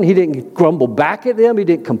grumbling. He didn't grumble back at them. He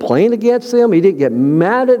didn't complain against them. He didn't get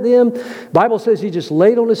mad at them. The Bible says he just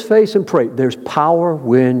laid on his face and prayed. There's power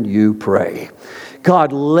when you pray.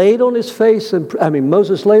 God laid on his face,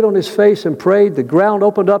 Moses laid on his face and prayed. The ground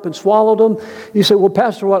opened up and swallowed him. You say, well,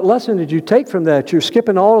 Pastor, what lesson did you take from that? You're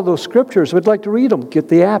skipping all of those scriptures. We'd like to read them. Get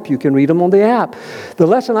the app. You can read them on the app. The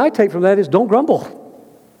lesson I take from that is don't grumble.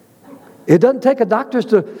 It doesn't take a doctor's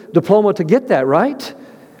diploma to get that, right?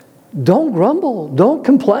 Don't grumble. Don't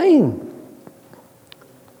complain.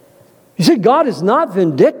 You see, God is not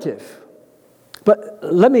vindictive. But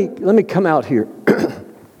let me come out here.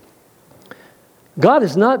 God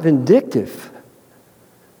is not vindictive.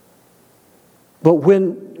 But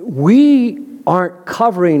when we aren't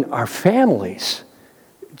covering our families,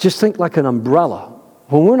 just think like an umbrella.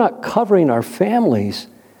 When we're not covering our families,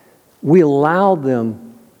 we allow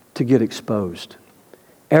them to get exposed.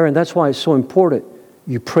 Aaron, that's why it's so important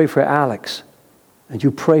you pray for Alex and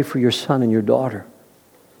you pray for your son and your daughter.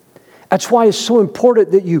 That's why it's so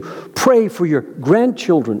important that you pray for your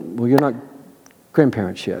grandchildren. Well, you're not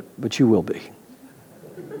grandparents yet, but you will be.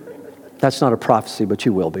 That's not a prophecy, but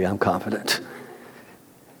you will be, I'm confident.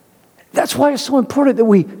 That's why it's so important that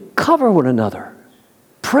we cover one another,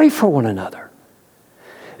 pray for one another.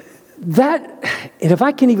 And if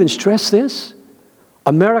I can even stress this,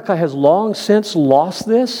 America has long since lost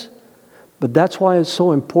this, but that's why it's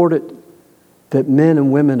so important that men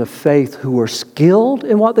and women of faith who are skilled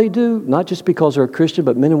in what they do, not just because they're a Christian,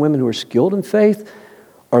 but men and women who are skilled in faith,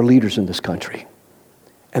 are leaders in this country.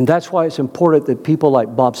 And that's why it's important that people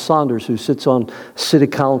like Bob Saunders, who sits on city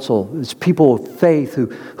council, it's people of faith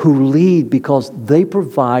who lead because they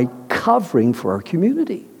provide covering for our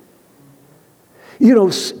community.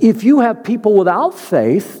 If you have people without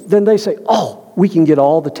faith, then they say, oh, we can get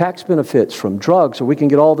all the tax benefits from drugs, or we can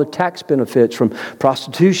get all the tax benefits from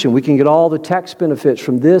prostitution. We can get all the tax benefits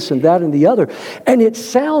from this and that and the other. And it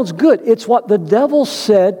sounds good. It's what the devil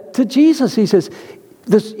said to Jesus. He says,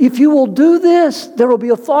 if you will do this, there will be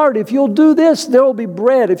authority. If you'll do this, there will be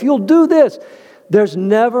bread. If you'll do this, there's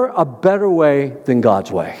never a better way than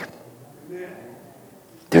God's way.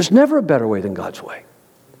 There's never a better way than God's way.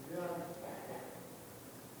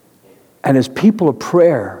 And as people of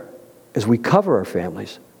prayer, as we cover our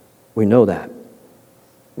families, we know that.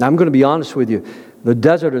 Now, I'm going to be honest with you. The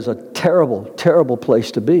desert is a terrible, terrible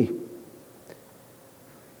place to be.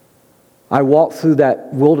 I walk through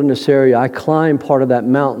that wilderness area. I climb part of that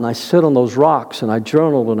mountain. I sit on those rocks, and I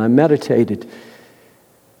journaled, and I meditated.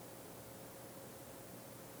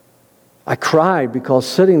 I cried because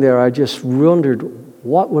sitting there, I just wondered,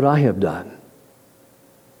 what would I have done?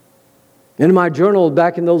 In my journal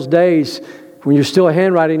back in those days, when you're still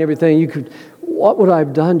handwriting everything, what would I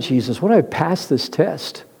have done, Jesus? Would I have passed this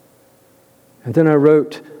test? And then I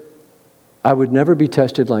wrote, I would never be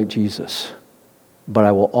tested like Jesus, but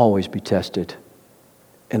I will always be tested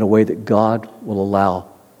in a way that God will allow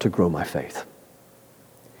to grow my faith.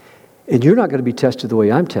 And you're not going to be tested the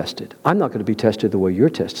way I'm tested. I'm not going to be tested the way you're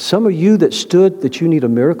tested. Some of you that stood that you need a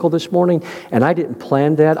miracle this morning, and I didn't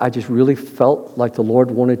plan that. I just really felt like the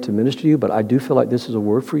Lord wanted to minister to you, but I do feel like this is a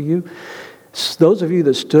word for you. Those of you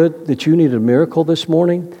that stood that you needed a miracle this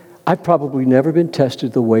morning, I've probably never been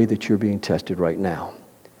tested the way that you're being tested right now.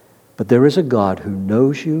 But there is a God who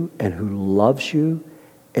knows you and who loves you,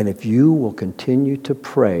 and if you will continue to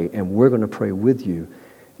pray, and we're going to pray with you,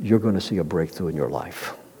 you're going to see a breakthrough in your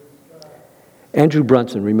life. Andrew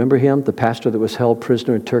Brunson, remember him? The pastor that was held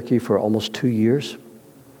prisoner in Turkey for almost 2 years?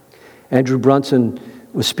 Andrew Brunson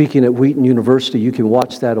was speaking at Wheaton University. You can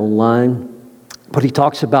watch that online. But he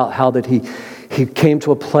talks about how that he came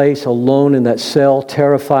to a place alone in that cell,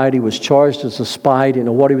 terrified. He was charged as a spy, didn't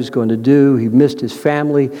know what he was going to do. He missed his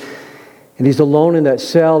family. And he's alone in that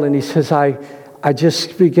cell, and he says, I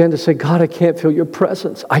just began to say, God, I can't feel your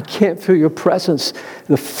presence. I can't feel your presence.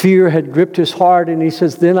 The fear had gripped his heart, and he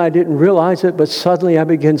says, then I didn't realize it, but suddenly I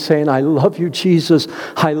began saying, I love you, Jesus.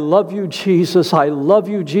 I love you, Jesus. I love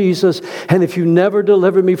you, Jesus. And if you never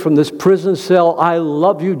deliver me from this prison cell, I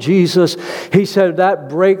love you, Jesus. He said that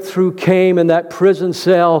breakthrough came in that prison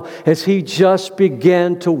cell as he just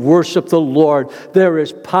began to worship the Lord. There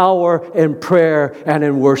is power in prayer and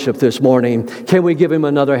in worship this morning. Can we give him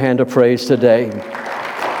another hand of praise today?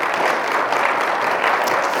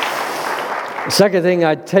 The second thing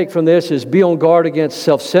I take from this is be on guard against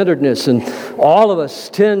self-centeredness. And all of us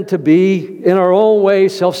tend to be, in our own way,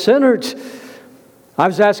 self-centered. I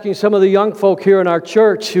was asking some of the young folk here in our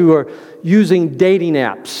church who are using dating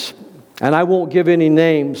apps. And I won't give any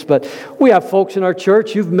names, but we have folks in our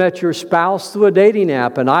church, you've met your spouse through a dating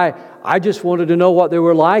app. And I just wanted to know what they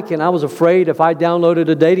were like, and I was afraid if I downloaded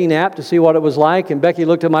a dating app to see what it was like, and Becky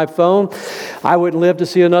looked at my phone, I wouldn't live to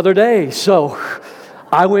see another day. So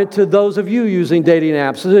I went to those of you using dating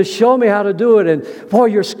apps and said, show me how to do it. And boy,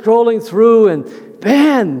 you're scrolling through, and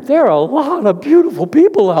man, there are a lot of beautiful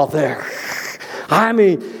people out there. I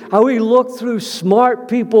mean, we look through smart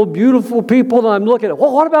people, beautiful people, and I'm looking at,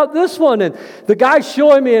 well, what about this one? And the guy's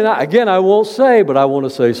showing me, and I won't say, but I want to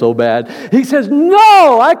say so bad. He says,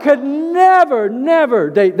 no, I could never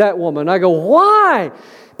date that woman. I go, why?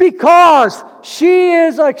 Because she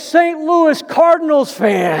is a St. Louis Cardinals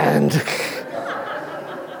fan.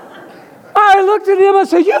 I looked at him and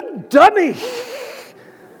said, you dummy.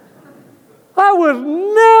 I would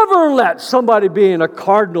never let somebody being a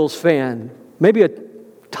Cardinals fan, maybe a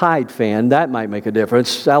Tide fan, that might make a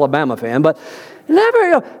difference, Alabama fan, but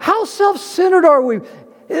never, how self-centered are we?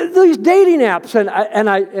 These dating apps, and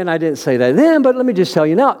I didn't say that then, but let me just tell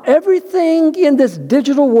you now, everything in this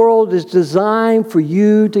digital world is designed for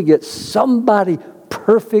you to get somebody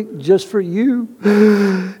perfect just for you.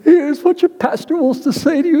 Here's what your pastor wants to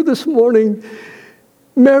say to you this morning.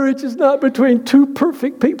 Marriage is not between two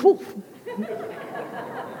perfect people.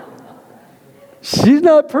 She's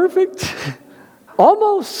not perfect.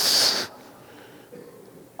 Almost.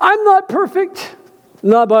 I'm not perfect.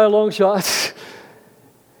 Not by a long shot.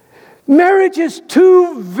 Marriage is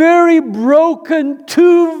two very broken,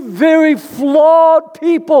 two very flawed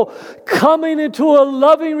people coming into a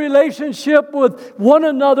loving relationship with one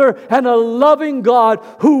another and a loving God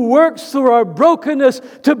who works through our brokenness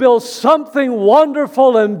to build something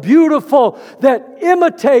wonderful and beautiful that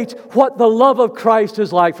imitates what the love of Christ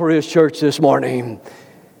is like for His church this morning.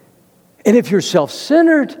 And if you're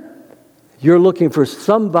self-centered, you're looking for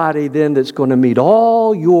somebody then that's going to meet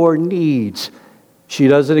all your needs. She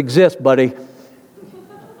doesn't exist, buddy.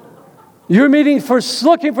 You're looking for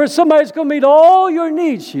somebody that's going to meet all your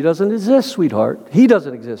needs. She doesn't exist, sweetheart. He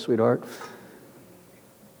doesn't exist, sweetheart.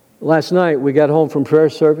 Last night, we got home from prayer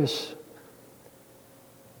service.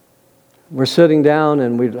 We're sitting down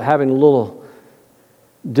and we're having a little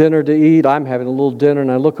dinner to eat. I'm having a little dinner, and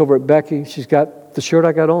I look over at Becky. She's got the shirt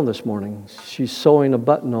I got on this morning. She's sewing a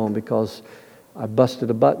button on because I busted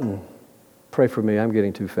a button. Pray for me, I'm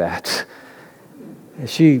getting too fat. And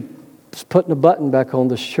she was putting a button back on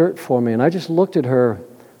the shirt for me, and I just looked at her.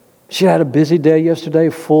 She had a busy day yesterday,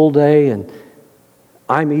 full day, and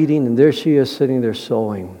I'm eating, and there she is sitting there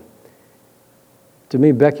sewing. To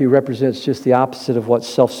me, Becky represents just the opposite of what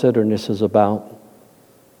self-centeredness is about.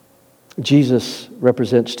 Jesus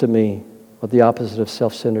represents to me what the opposite of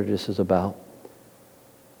self-centeredness is about.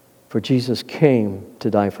 For Jesus came to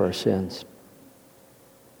die for our sins.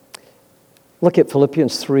 Look at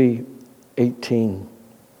Philippians 3:18.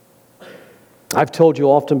 I've told you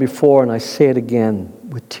often before, and I say it again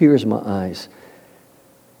with tears in my eyes.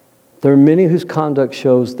 There are many whose conduct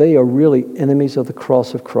shows they are really enemies of the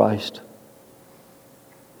cross of Christ.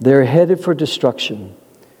 They're headed for destruction.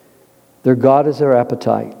 Their God is their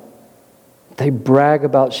appetite. They brag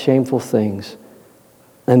about shameful things,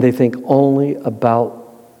 and they think only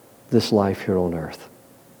about this life here on earth.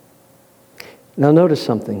 Now notice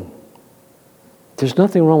something. There's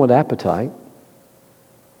nothing wrong with appetite.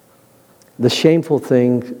 The shameful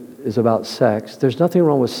thing is about sex. There's nothing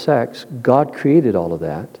wrong with sex. God created all of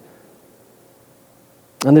that.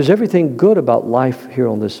 And there's everything good about life here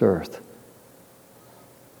on this earth.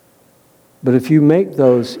 But if you make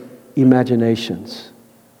those imaginations,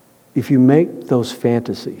 if you make those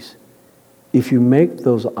fantasies, if you make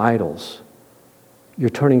those idols, you're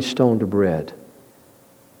turning stone to bread.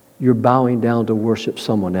 You're bowing down to worship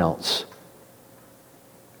someone else.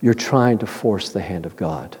 You're trying to force the hand of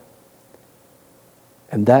God.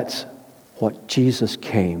 And that's what Jesus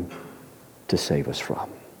came to save us from.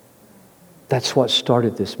 That's what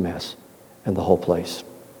started this mess and the whole place.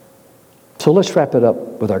 So let's wrap it up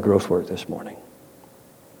with our growth work this morning.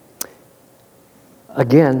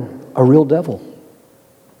 Again, a real devil.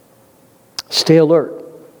 Stay alert.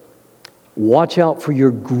 Watch out for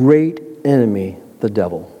your great enemy, the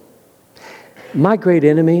devil. My great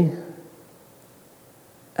enemy,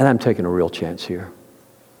 and I'm taking a real chance here.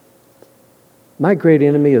 My great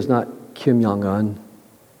enemy is not Kim Jong-un.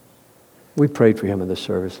 We prayed for him in the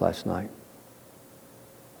service last night.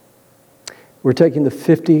 We're taking the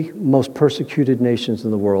 50 most persecuted nations in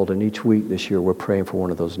the world, and each week this year we're praying for one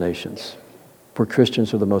of those nations where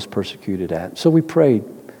Christians are the most persecuted at. So we prayed,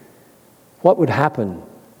 what would happen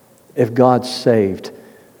if God saved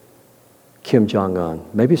Kim Jong-un?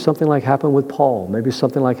 Maybe something like happened with Paul. Maybe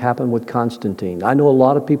something like happened with Constantine. I know a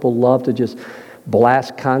lot of people love to just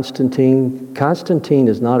blast Constantine. Constantine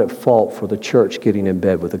is not at fault for the church getting in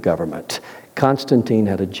bed with the government. Constantine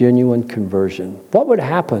had a genuine conversion. What would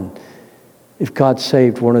happen if God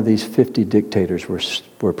saved one of these 50 dictators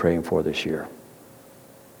we're praying for this year?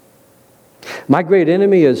 My great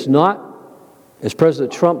enemy is not, as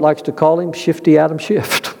President Trump likes to call him, Shifty Adam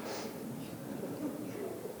Schiff.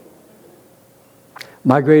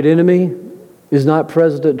 My great enemy is not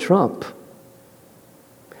President Trump.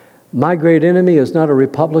 My great enemy is not a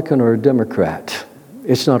Republican or a Democrat.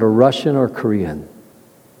 It's not a Russian or Korean.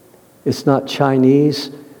 It's not Chinese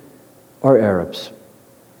or Arabs.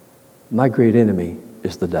 My great enemy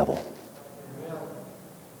is the devil.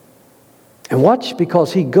 And watch,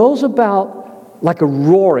 because he goes about like a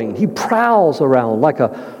roaring, he prowls around like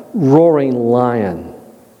a roaring lion.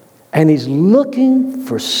 And he's looking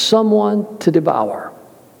for someone to devour.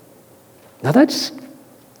 Now that's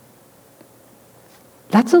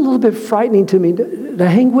a little bit frightening to me. To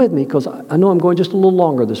hang with me, because I know I'm going just a little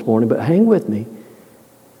longer this morning, but hang with me.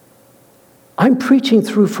 I'm preaching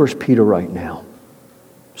through 1 Peter right now.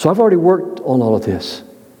 So I've already worked on all of this.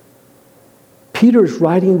 Peter's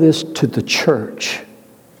writing this to the church.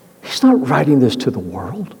 He's not writing this to the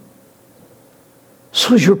world.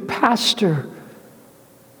 So as your pastor,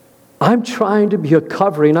 I'm trying to be a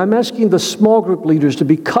covering. I'm asking the small group leaders to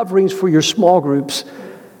be coverings for your small groups.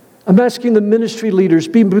 I'm asking the ministry leaders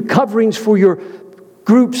to be coverings for your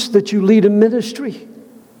groups that you lead in ministry.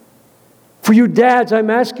 For you dads,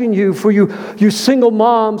 I'm asking you. For you single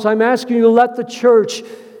moms, I'm asking you to let the church.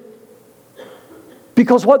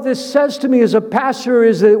 Because what this says to me as a pastor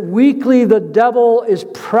is that weekly the devil is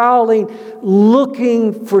prowling,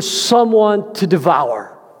 looking for someone to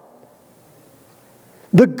devour.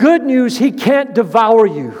 The good news, he can't devour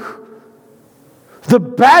you. The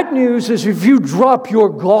bad news is if you drop your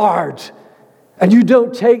guard and you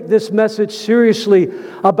don't take this message seriously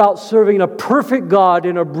about serving a perfect God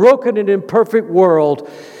in a broken and imperfect world,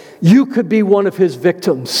 you could be one of His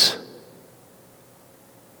victims.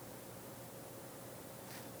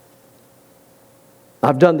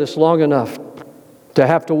 I've done this long enough to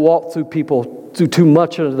have to walk through people through too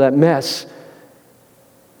much of that mess,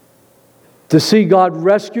 to see God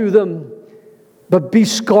rescue them, but be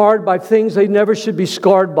scarred by things they never should be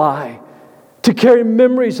scarred by, to carry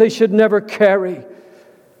memories they should never carry,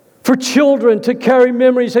 for children to carry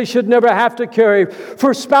memories they should never have to carry,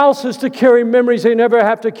 for spouses to carry memories they never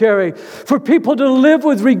have to carry, for people to live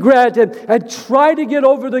with regret and try to get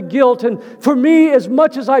over the guilt. And for me, as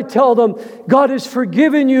much as I tell them, God has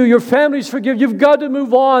forgiven you, your family's forgiven, you've got to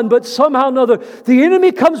move on, but somehow or another, the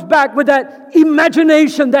enemy comes back with that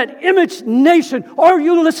imagination, that image nation. Are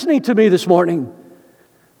you listening to me this morning?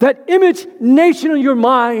 That image nation in your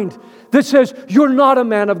mind that says, you're not a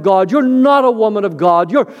man of God, you're not a woman of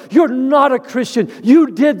God, you're not a Christian, you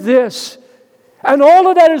did this. And all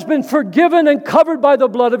of that has been forgiven and covered by the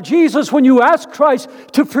blood of Jesus. When you ask Christ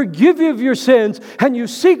to forgive you of your sins and you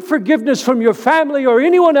seek forgiveness from your family or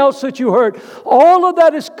anyone else that you hurt, all of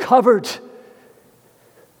that is covered.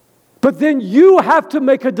 But then you have to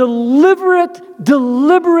make a deliberate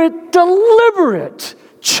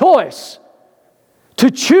choice to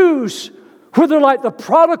choose whether, like the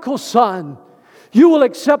prodigal son, you will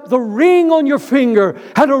accept the ring on your finger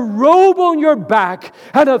and a robe on your back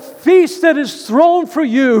and a feast that is thrown for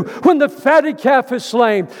you when the fatted calf is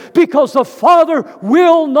slain, because the Father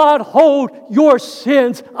will not hold your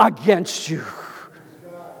sins against you.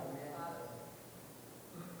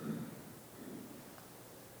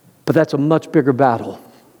 But that's a much bigger battle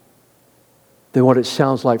than what it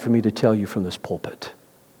sounds like for me to tell you from this pulpit.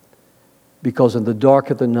 Because in the dark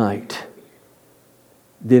of the night,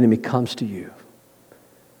 the enemy comes to you.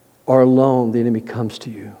 Or alone, the enemy comes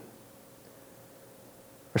to you.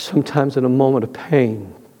 Or sometimes in a moment of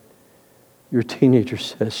pain, your teenager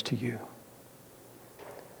says to you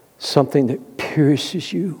something that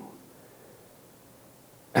pierces you.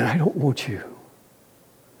 And I don't want you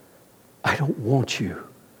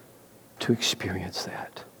to experience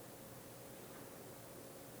that.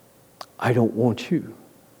 I don't want you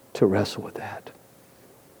to wrestle with that.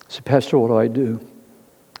 So, Pastor, what do I do?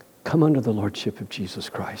 Come under the Lordship of Jesus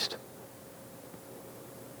Christ.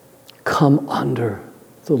 Come under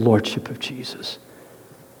the Lordship of Jesus.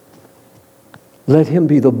 Let Him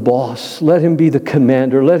be the boss. Let Him be the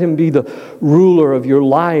commander. Let Him be the ruler of your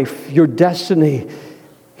life, your destiny.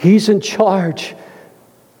 He's in charge.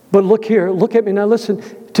 But look here, look at me now, listen.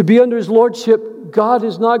 To be under His Lordship, God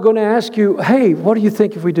is not going to ask you, hey, what do you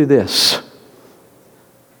think if we do this?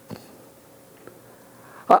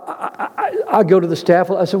 I go to the staff.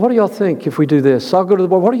 I said, what do y'all think if we do this? I'll go to the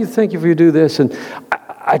board. What do you think if we do this? And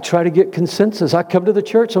I try to get consensus. I come to the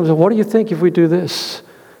church. I say, what do you think if we do this?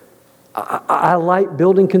 I like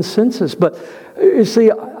building consensus. But you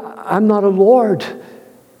see, I'm not a Lord.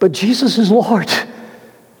 But Jesus is Lord.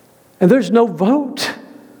 And there's no vote.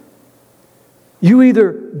 You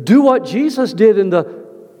either do what Jesus did in the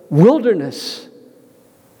wilderness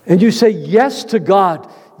and you say yes to God.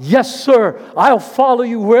 Yes, sir, I'll follow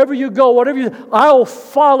you wherever you go, whatever you do, I'll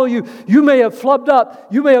follow you. You may have flubbed up,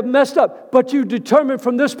 you may have messed up, but you determine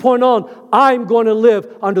from this point on, I'm going to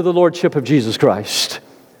live under the Lordship of Jesus Christ.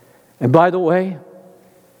 And by the way,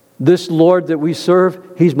 this Lord that we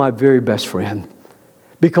serve, He's my very best friend.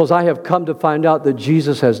 Because I have come to find out that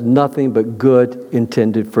Jesus has nothing but good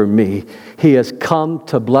intended for me. He has come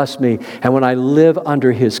to bless me. And when I live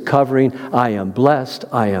under His covering, I am blessed,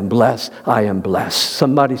 I am blessed, I am blessed.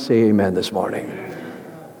 Somebody say amen this morning.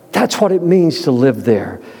 That's what it means to live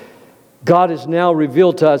there. God has now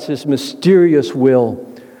revealed to us His mysterious will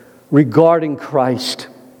regarding Christ,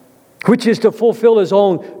 which is to fulfill His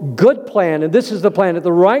own good plan. And this is the plan. At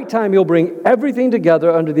the right time, He'll bring everything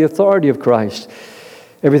together under the authority of Christ.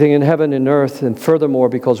 Everything in heaven and earth, and furthermore,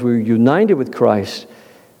 because we're united with Christ,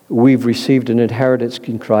 we've received an inheritance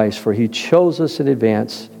in Christ, for He chose us in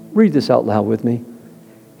advance. Read this out loud with me.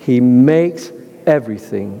 He makes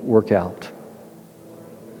everything work out.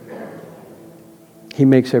 He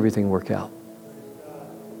makes everything work out.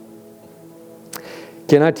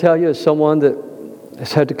 Can I tell you, as someone that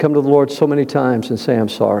has had to come to the Lord so many times and say, I'm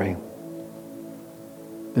sorry.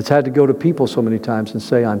 It's had to go to people so many times and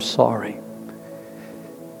say, I'm sorry.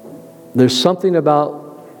 There's something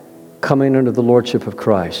about coming under the Lordship of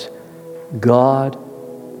Christ. God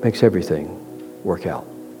makes everything work out.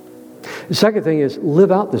 The second thing is,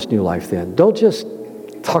 live out this new life then. Don't just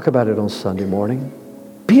talk about it on Sunday morning.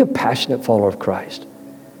 Be a passionate follower of Christ.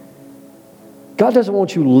 God doesn't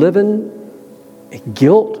want you living in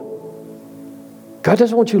guilt. God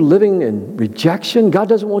doesn't want you living in rejection. God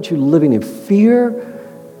doesn't want you living in fear.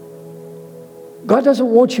 God doesn't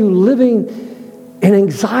want you living in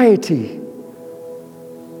anxiety.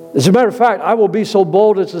 As a matter of fact, I will be so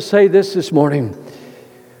bold as to say this morning.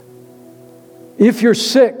 If you're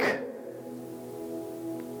sick,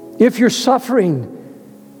 if you're suffering,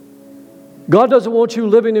 God doesn't want you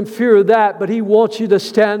living in fear of that, but He wants you to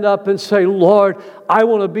stand up and say, Lord, I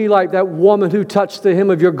want to be like that woman who touched the hem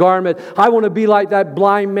of your garment. I want to be like that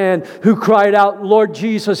blind man who cried out, Lord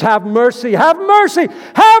Jesus, have mercy, have mercy,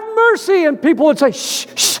 have mercy. And people would say, shh,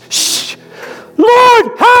 shh, shh. Lord,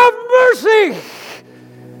 have mercy.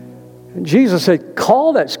 And Jesus said,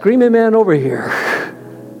 call that screaming man over here.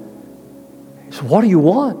 He said, what do you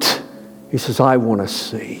want? He says, I want to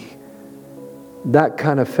see. That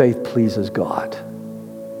kind of faith pleases God.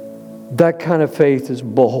 That kind of faith is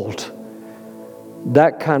bold.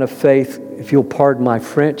 That kind of faith, if you'll pardon my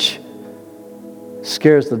French,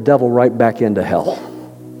 scares the devil right back into hell.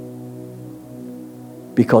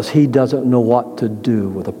 Because he doesn't know what to do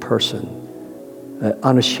with a person that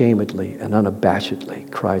unashamedly and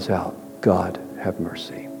unabashedly cries out, God, have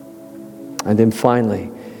mercy. And then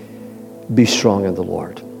finally, be strong in the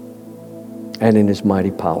Lord and in His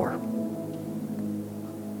mighty power.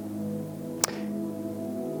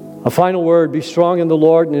 A final word, be strong in the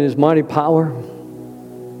Lord and in His mighty power.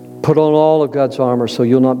 Put on all of God's armor so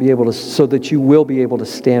that you will be able to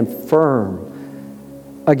stand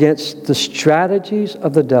firm against the strategies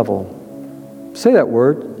of the devil. Say that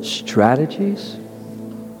word, strategies.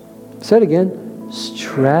 Say it again,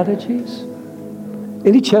 strategies.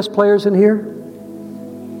 Any chess players in here?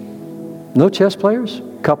 No chess players?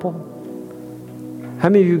 Couple? How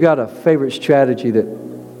many of you got a favorite strategy that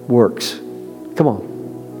works? Come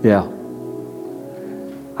on. Yeah.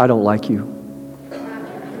 I don't like you.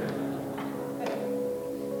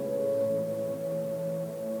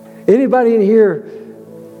 Anybody in here,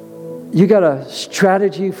 you got a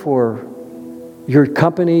strategy for your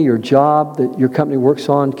company, your job that your company works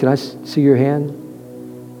on? Can I see your hand?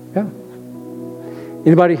 Yeah.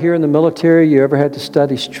 Anybody here in the military, you ever had to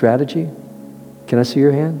study strategy? Can I see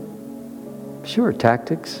your hand? Sure,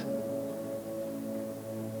 tactics.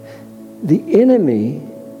 The enemy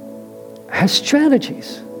has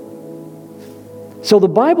strategies. So the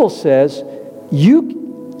Bible says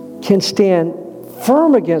you can stand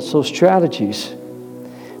firm against those strategies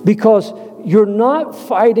because you're not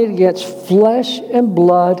fighting against flesh and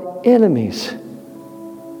blood enemies,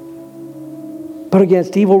 but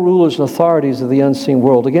against evil rulers and authorities of the unseen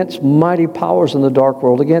world, against mighty powers in the dark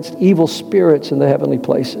world, against evil spirits in the heavenly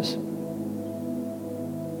places.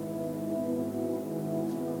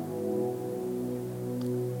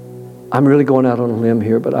 I'm really going out on a limb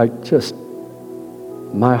here, but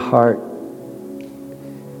my heart.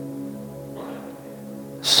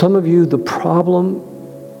 Some of you, the problem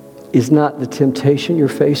is not the temptation you're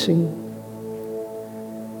facing.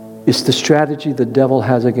 It's the strategy the devil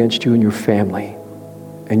has against you and your family.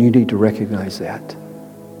 And you need to recognize that.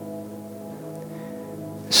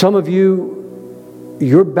 Some of you,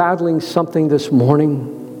 you're battling something this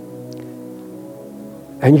morning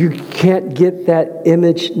and you can't get that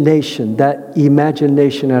imagination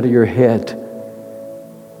out of your head.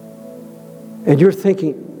 And you're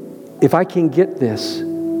thinking, if I can get this,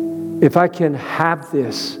 if I can have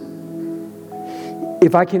this,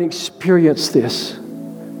 if I can experience this.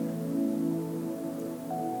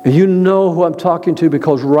 And you know who I'm talking to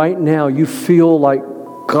because right now you feel like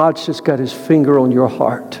God's just got His finger on your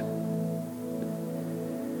heart.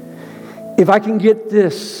 If I can get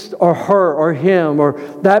this or her or him or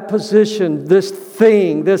that position, this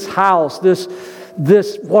thing, this house, this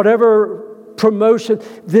whatever promotion,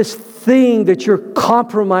 this thing that you're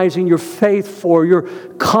compromising your faith for, you're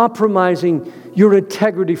compromising your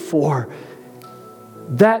integrity for,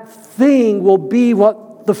 that thing will be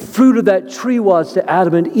what the fruit of that tree was to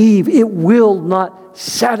Adam and Eve. It will not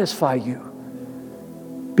satisfy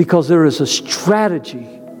you because there is a strategy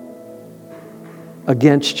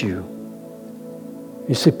against you.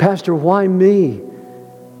 You say, Pastor, why me?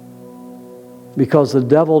 Because the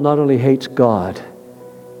devil not only hates God,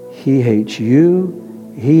 he hates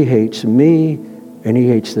you, he hates me, and he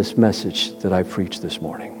hates this message that I preached this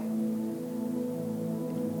morning.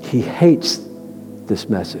 He hates this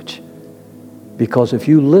message because if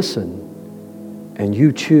you listen and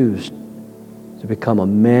you choose to become a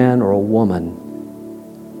man or a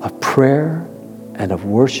woman of prayer and of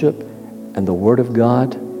worship and the Word of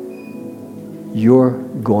God, you're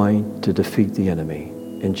going to defeat the enemy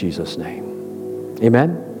in Jesus' name.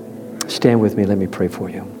 Amen? Stand with me. Let me pray for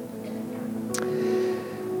you.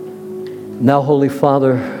 Now, Holy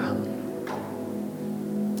Father,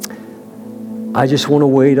 I just want to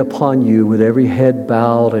wait upon you with every head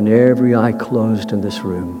bowed and every eye closed in this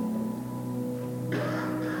room.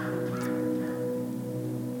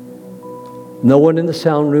 No one in the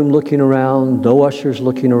sound room looking around, no ushers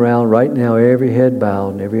looking around. Right now, every head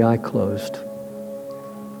bowed and every eye closed.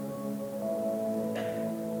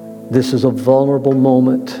 This is a vulnerable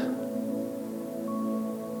moment.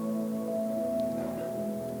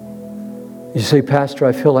 You say, Pastor,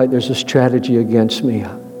 I feel like there's a strategy against me.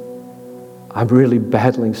 I'm really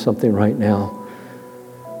battling something right now.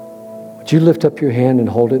 Would you lift up your hand and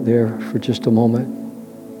hold it there for just a moment?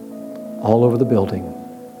 All over the building.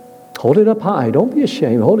 Hold it up high. Don't be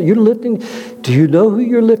ashamed. Hold it. You're lifting. Do you know who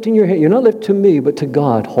you're lifting your hand? You're not lifting to me, but to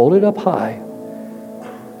God. Hold it up high.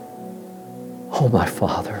 Oh, my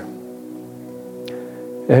Father.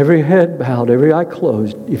 Every head bowed, every eye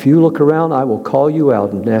closed. If you look around, I will call you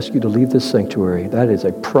out and ask you to leave this sanctuary. That is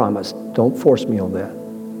a promise. Don't force me on that.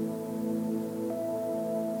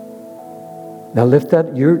 Now lift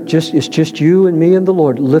that. It's just you and me and the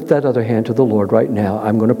Lord. Lift that other hand to the Lord right now.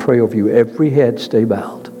 I'm going to pray over you. Every head stay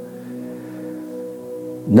bowed.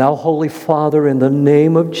 Now, Holy Father, in the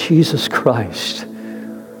name of Jesus Christ,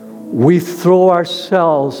 we throw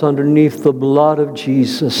ourselves underneath the blood of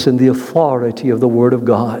Jesus and the authority of the Word of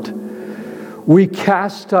God. We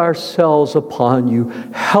cast ourselves upon you.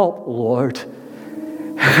 Help, Lord.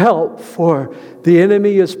 Help, for the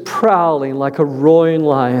enemy is prowling like a roaring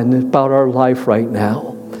lion about our life right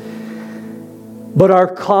now. But our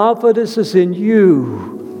confidence is in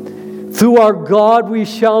you. Through our God we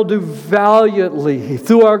shall do valiantly.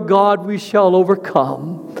 Through our God we shall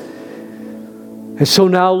overcome. And so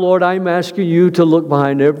now, Lord, I'm asking you to look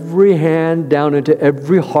behind every hand, down into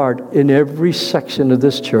every heart, in every section of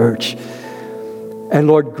this church. And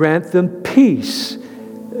Lord, grant them peace.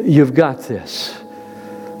 You've got this.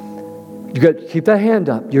 Keep that hand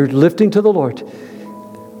up. You're lifting to the Lord.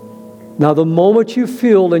 Now, the moment you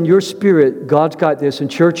feel in your spirit, God's got this. In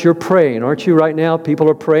church, you're praying, aren't you right now? People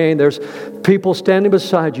are praying. There's people standing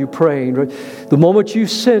beside you praying. The moment you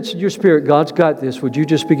sense in your spirit, God's got this, would you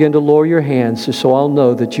just begin to lower your hands just so I'll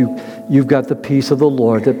know that you've got the peace of the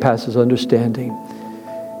Lord that passes understanding.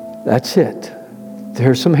 That's it.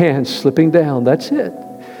 There's some hands slipping down. That's it.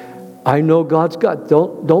 I know God's got.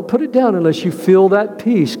 Don't put it down unless you feel that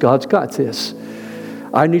peace. God's got this.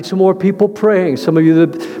 I need some more people praying. Some of you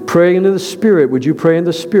that are praying in the Spirit, would you pray in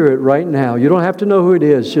the Spirit right now? You don't have to know who it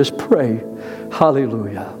is. Just pray.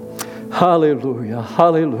 Hallelujah. Hallelujah.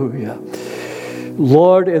 Hallelujah.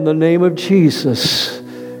 Lord, in the name of Jesus,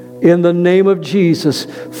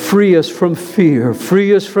 free us from fear.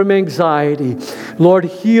 Free us from anxiety. Lord,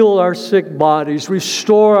 heal our sick bodies.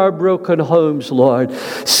 Restore our broken homes, Lord.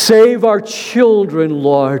 Save our children,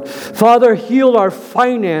 Lord. Father, heal our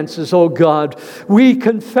finances, oh God. We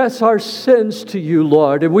confess our sins to you,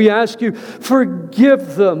 Lord, and we ask you,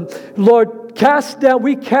 forgive them. Lord,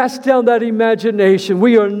 we cast down that imagination.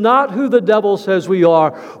 We are not who the devil says we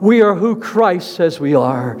are. We are who Christ says we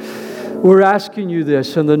are. We're asking you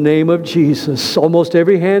this in the name of Jesus. Almost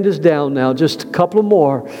every hand is down now. Just a couple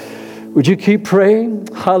more. Would you keep praying?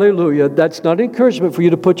 Hallelujah. That's not encouragement for you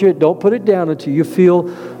to don't put it down until you feel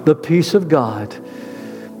the peace of God.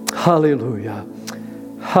 Hallelujah.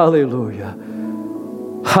 Hallelujah.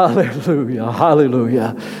 Hallelujah.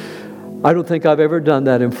 Hallelujah. I don't think I've ever done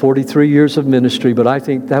that in 43 years of ministry, but I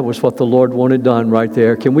think that was what the Lord wanted done right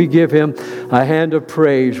there. Can we give him a hand of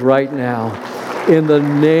praise right now? In the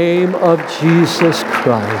name of Jesus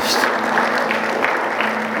Christ.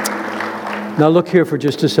 Now look here for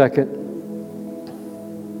just a second.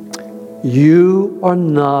 You are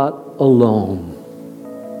not alone.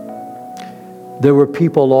 There were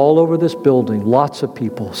people all over this building, lots of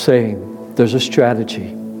people saying there's a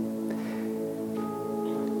strategy.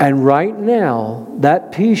 And right now,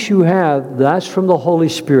 that peace you have, that's from the Holy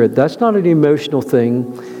Spirit. That's not an emotional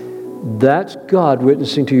thing. That's God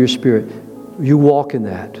witnessing to your spirit. You walk in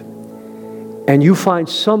that. And you find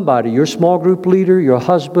somebody, your small group leader, your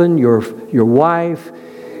husband, your wife,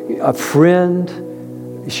 a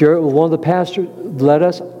friend, share it with one of the pastors.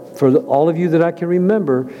 For all of you that I can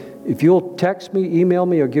remember, if you'll text me, email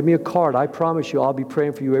me, or give me a card, I promise you I'll be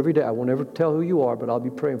praying for you every day. I won't ever tell who you are, but I'll be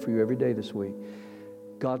praying for you every day this week.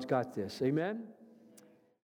 God's got this. Amen?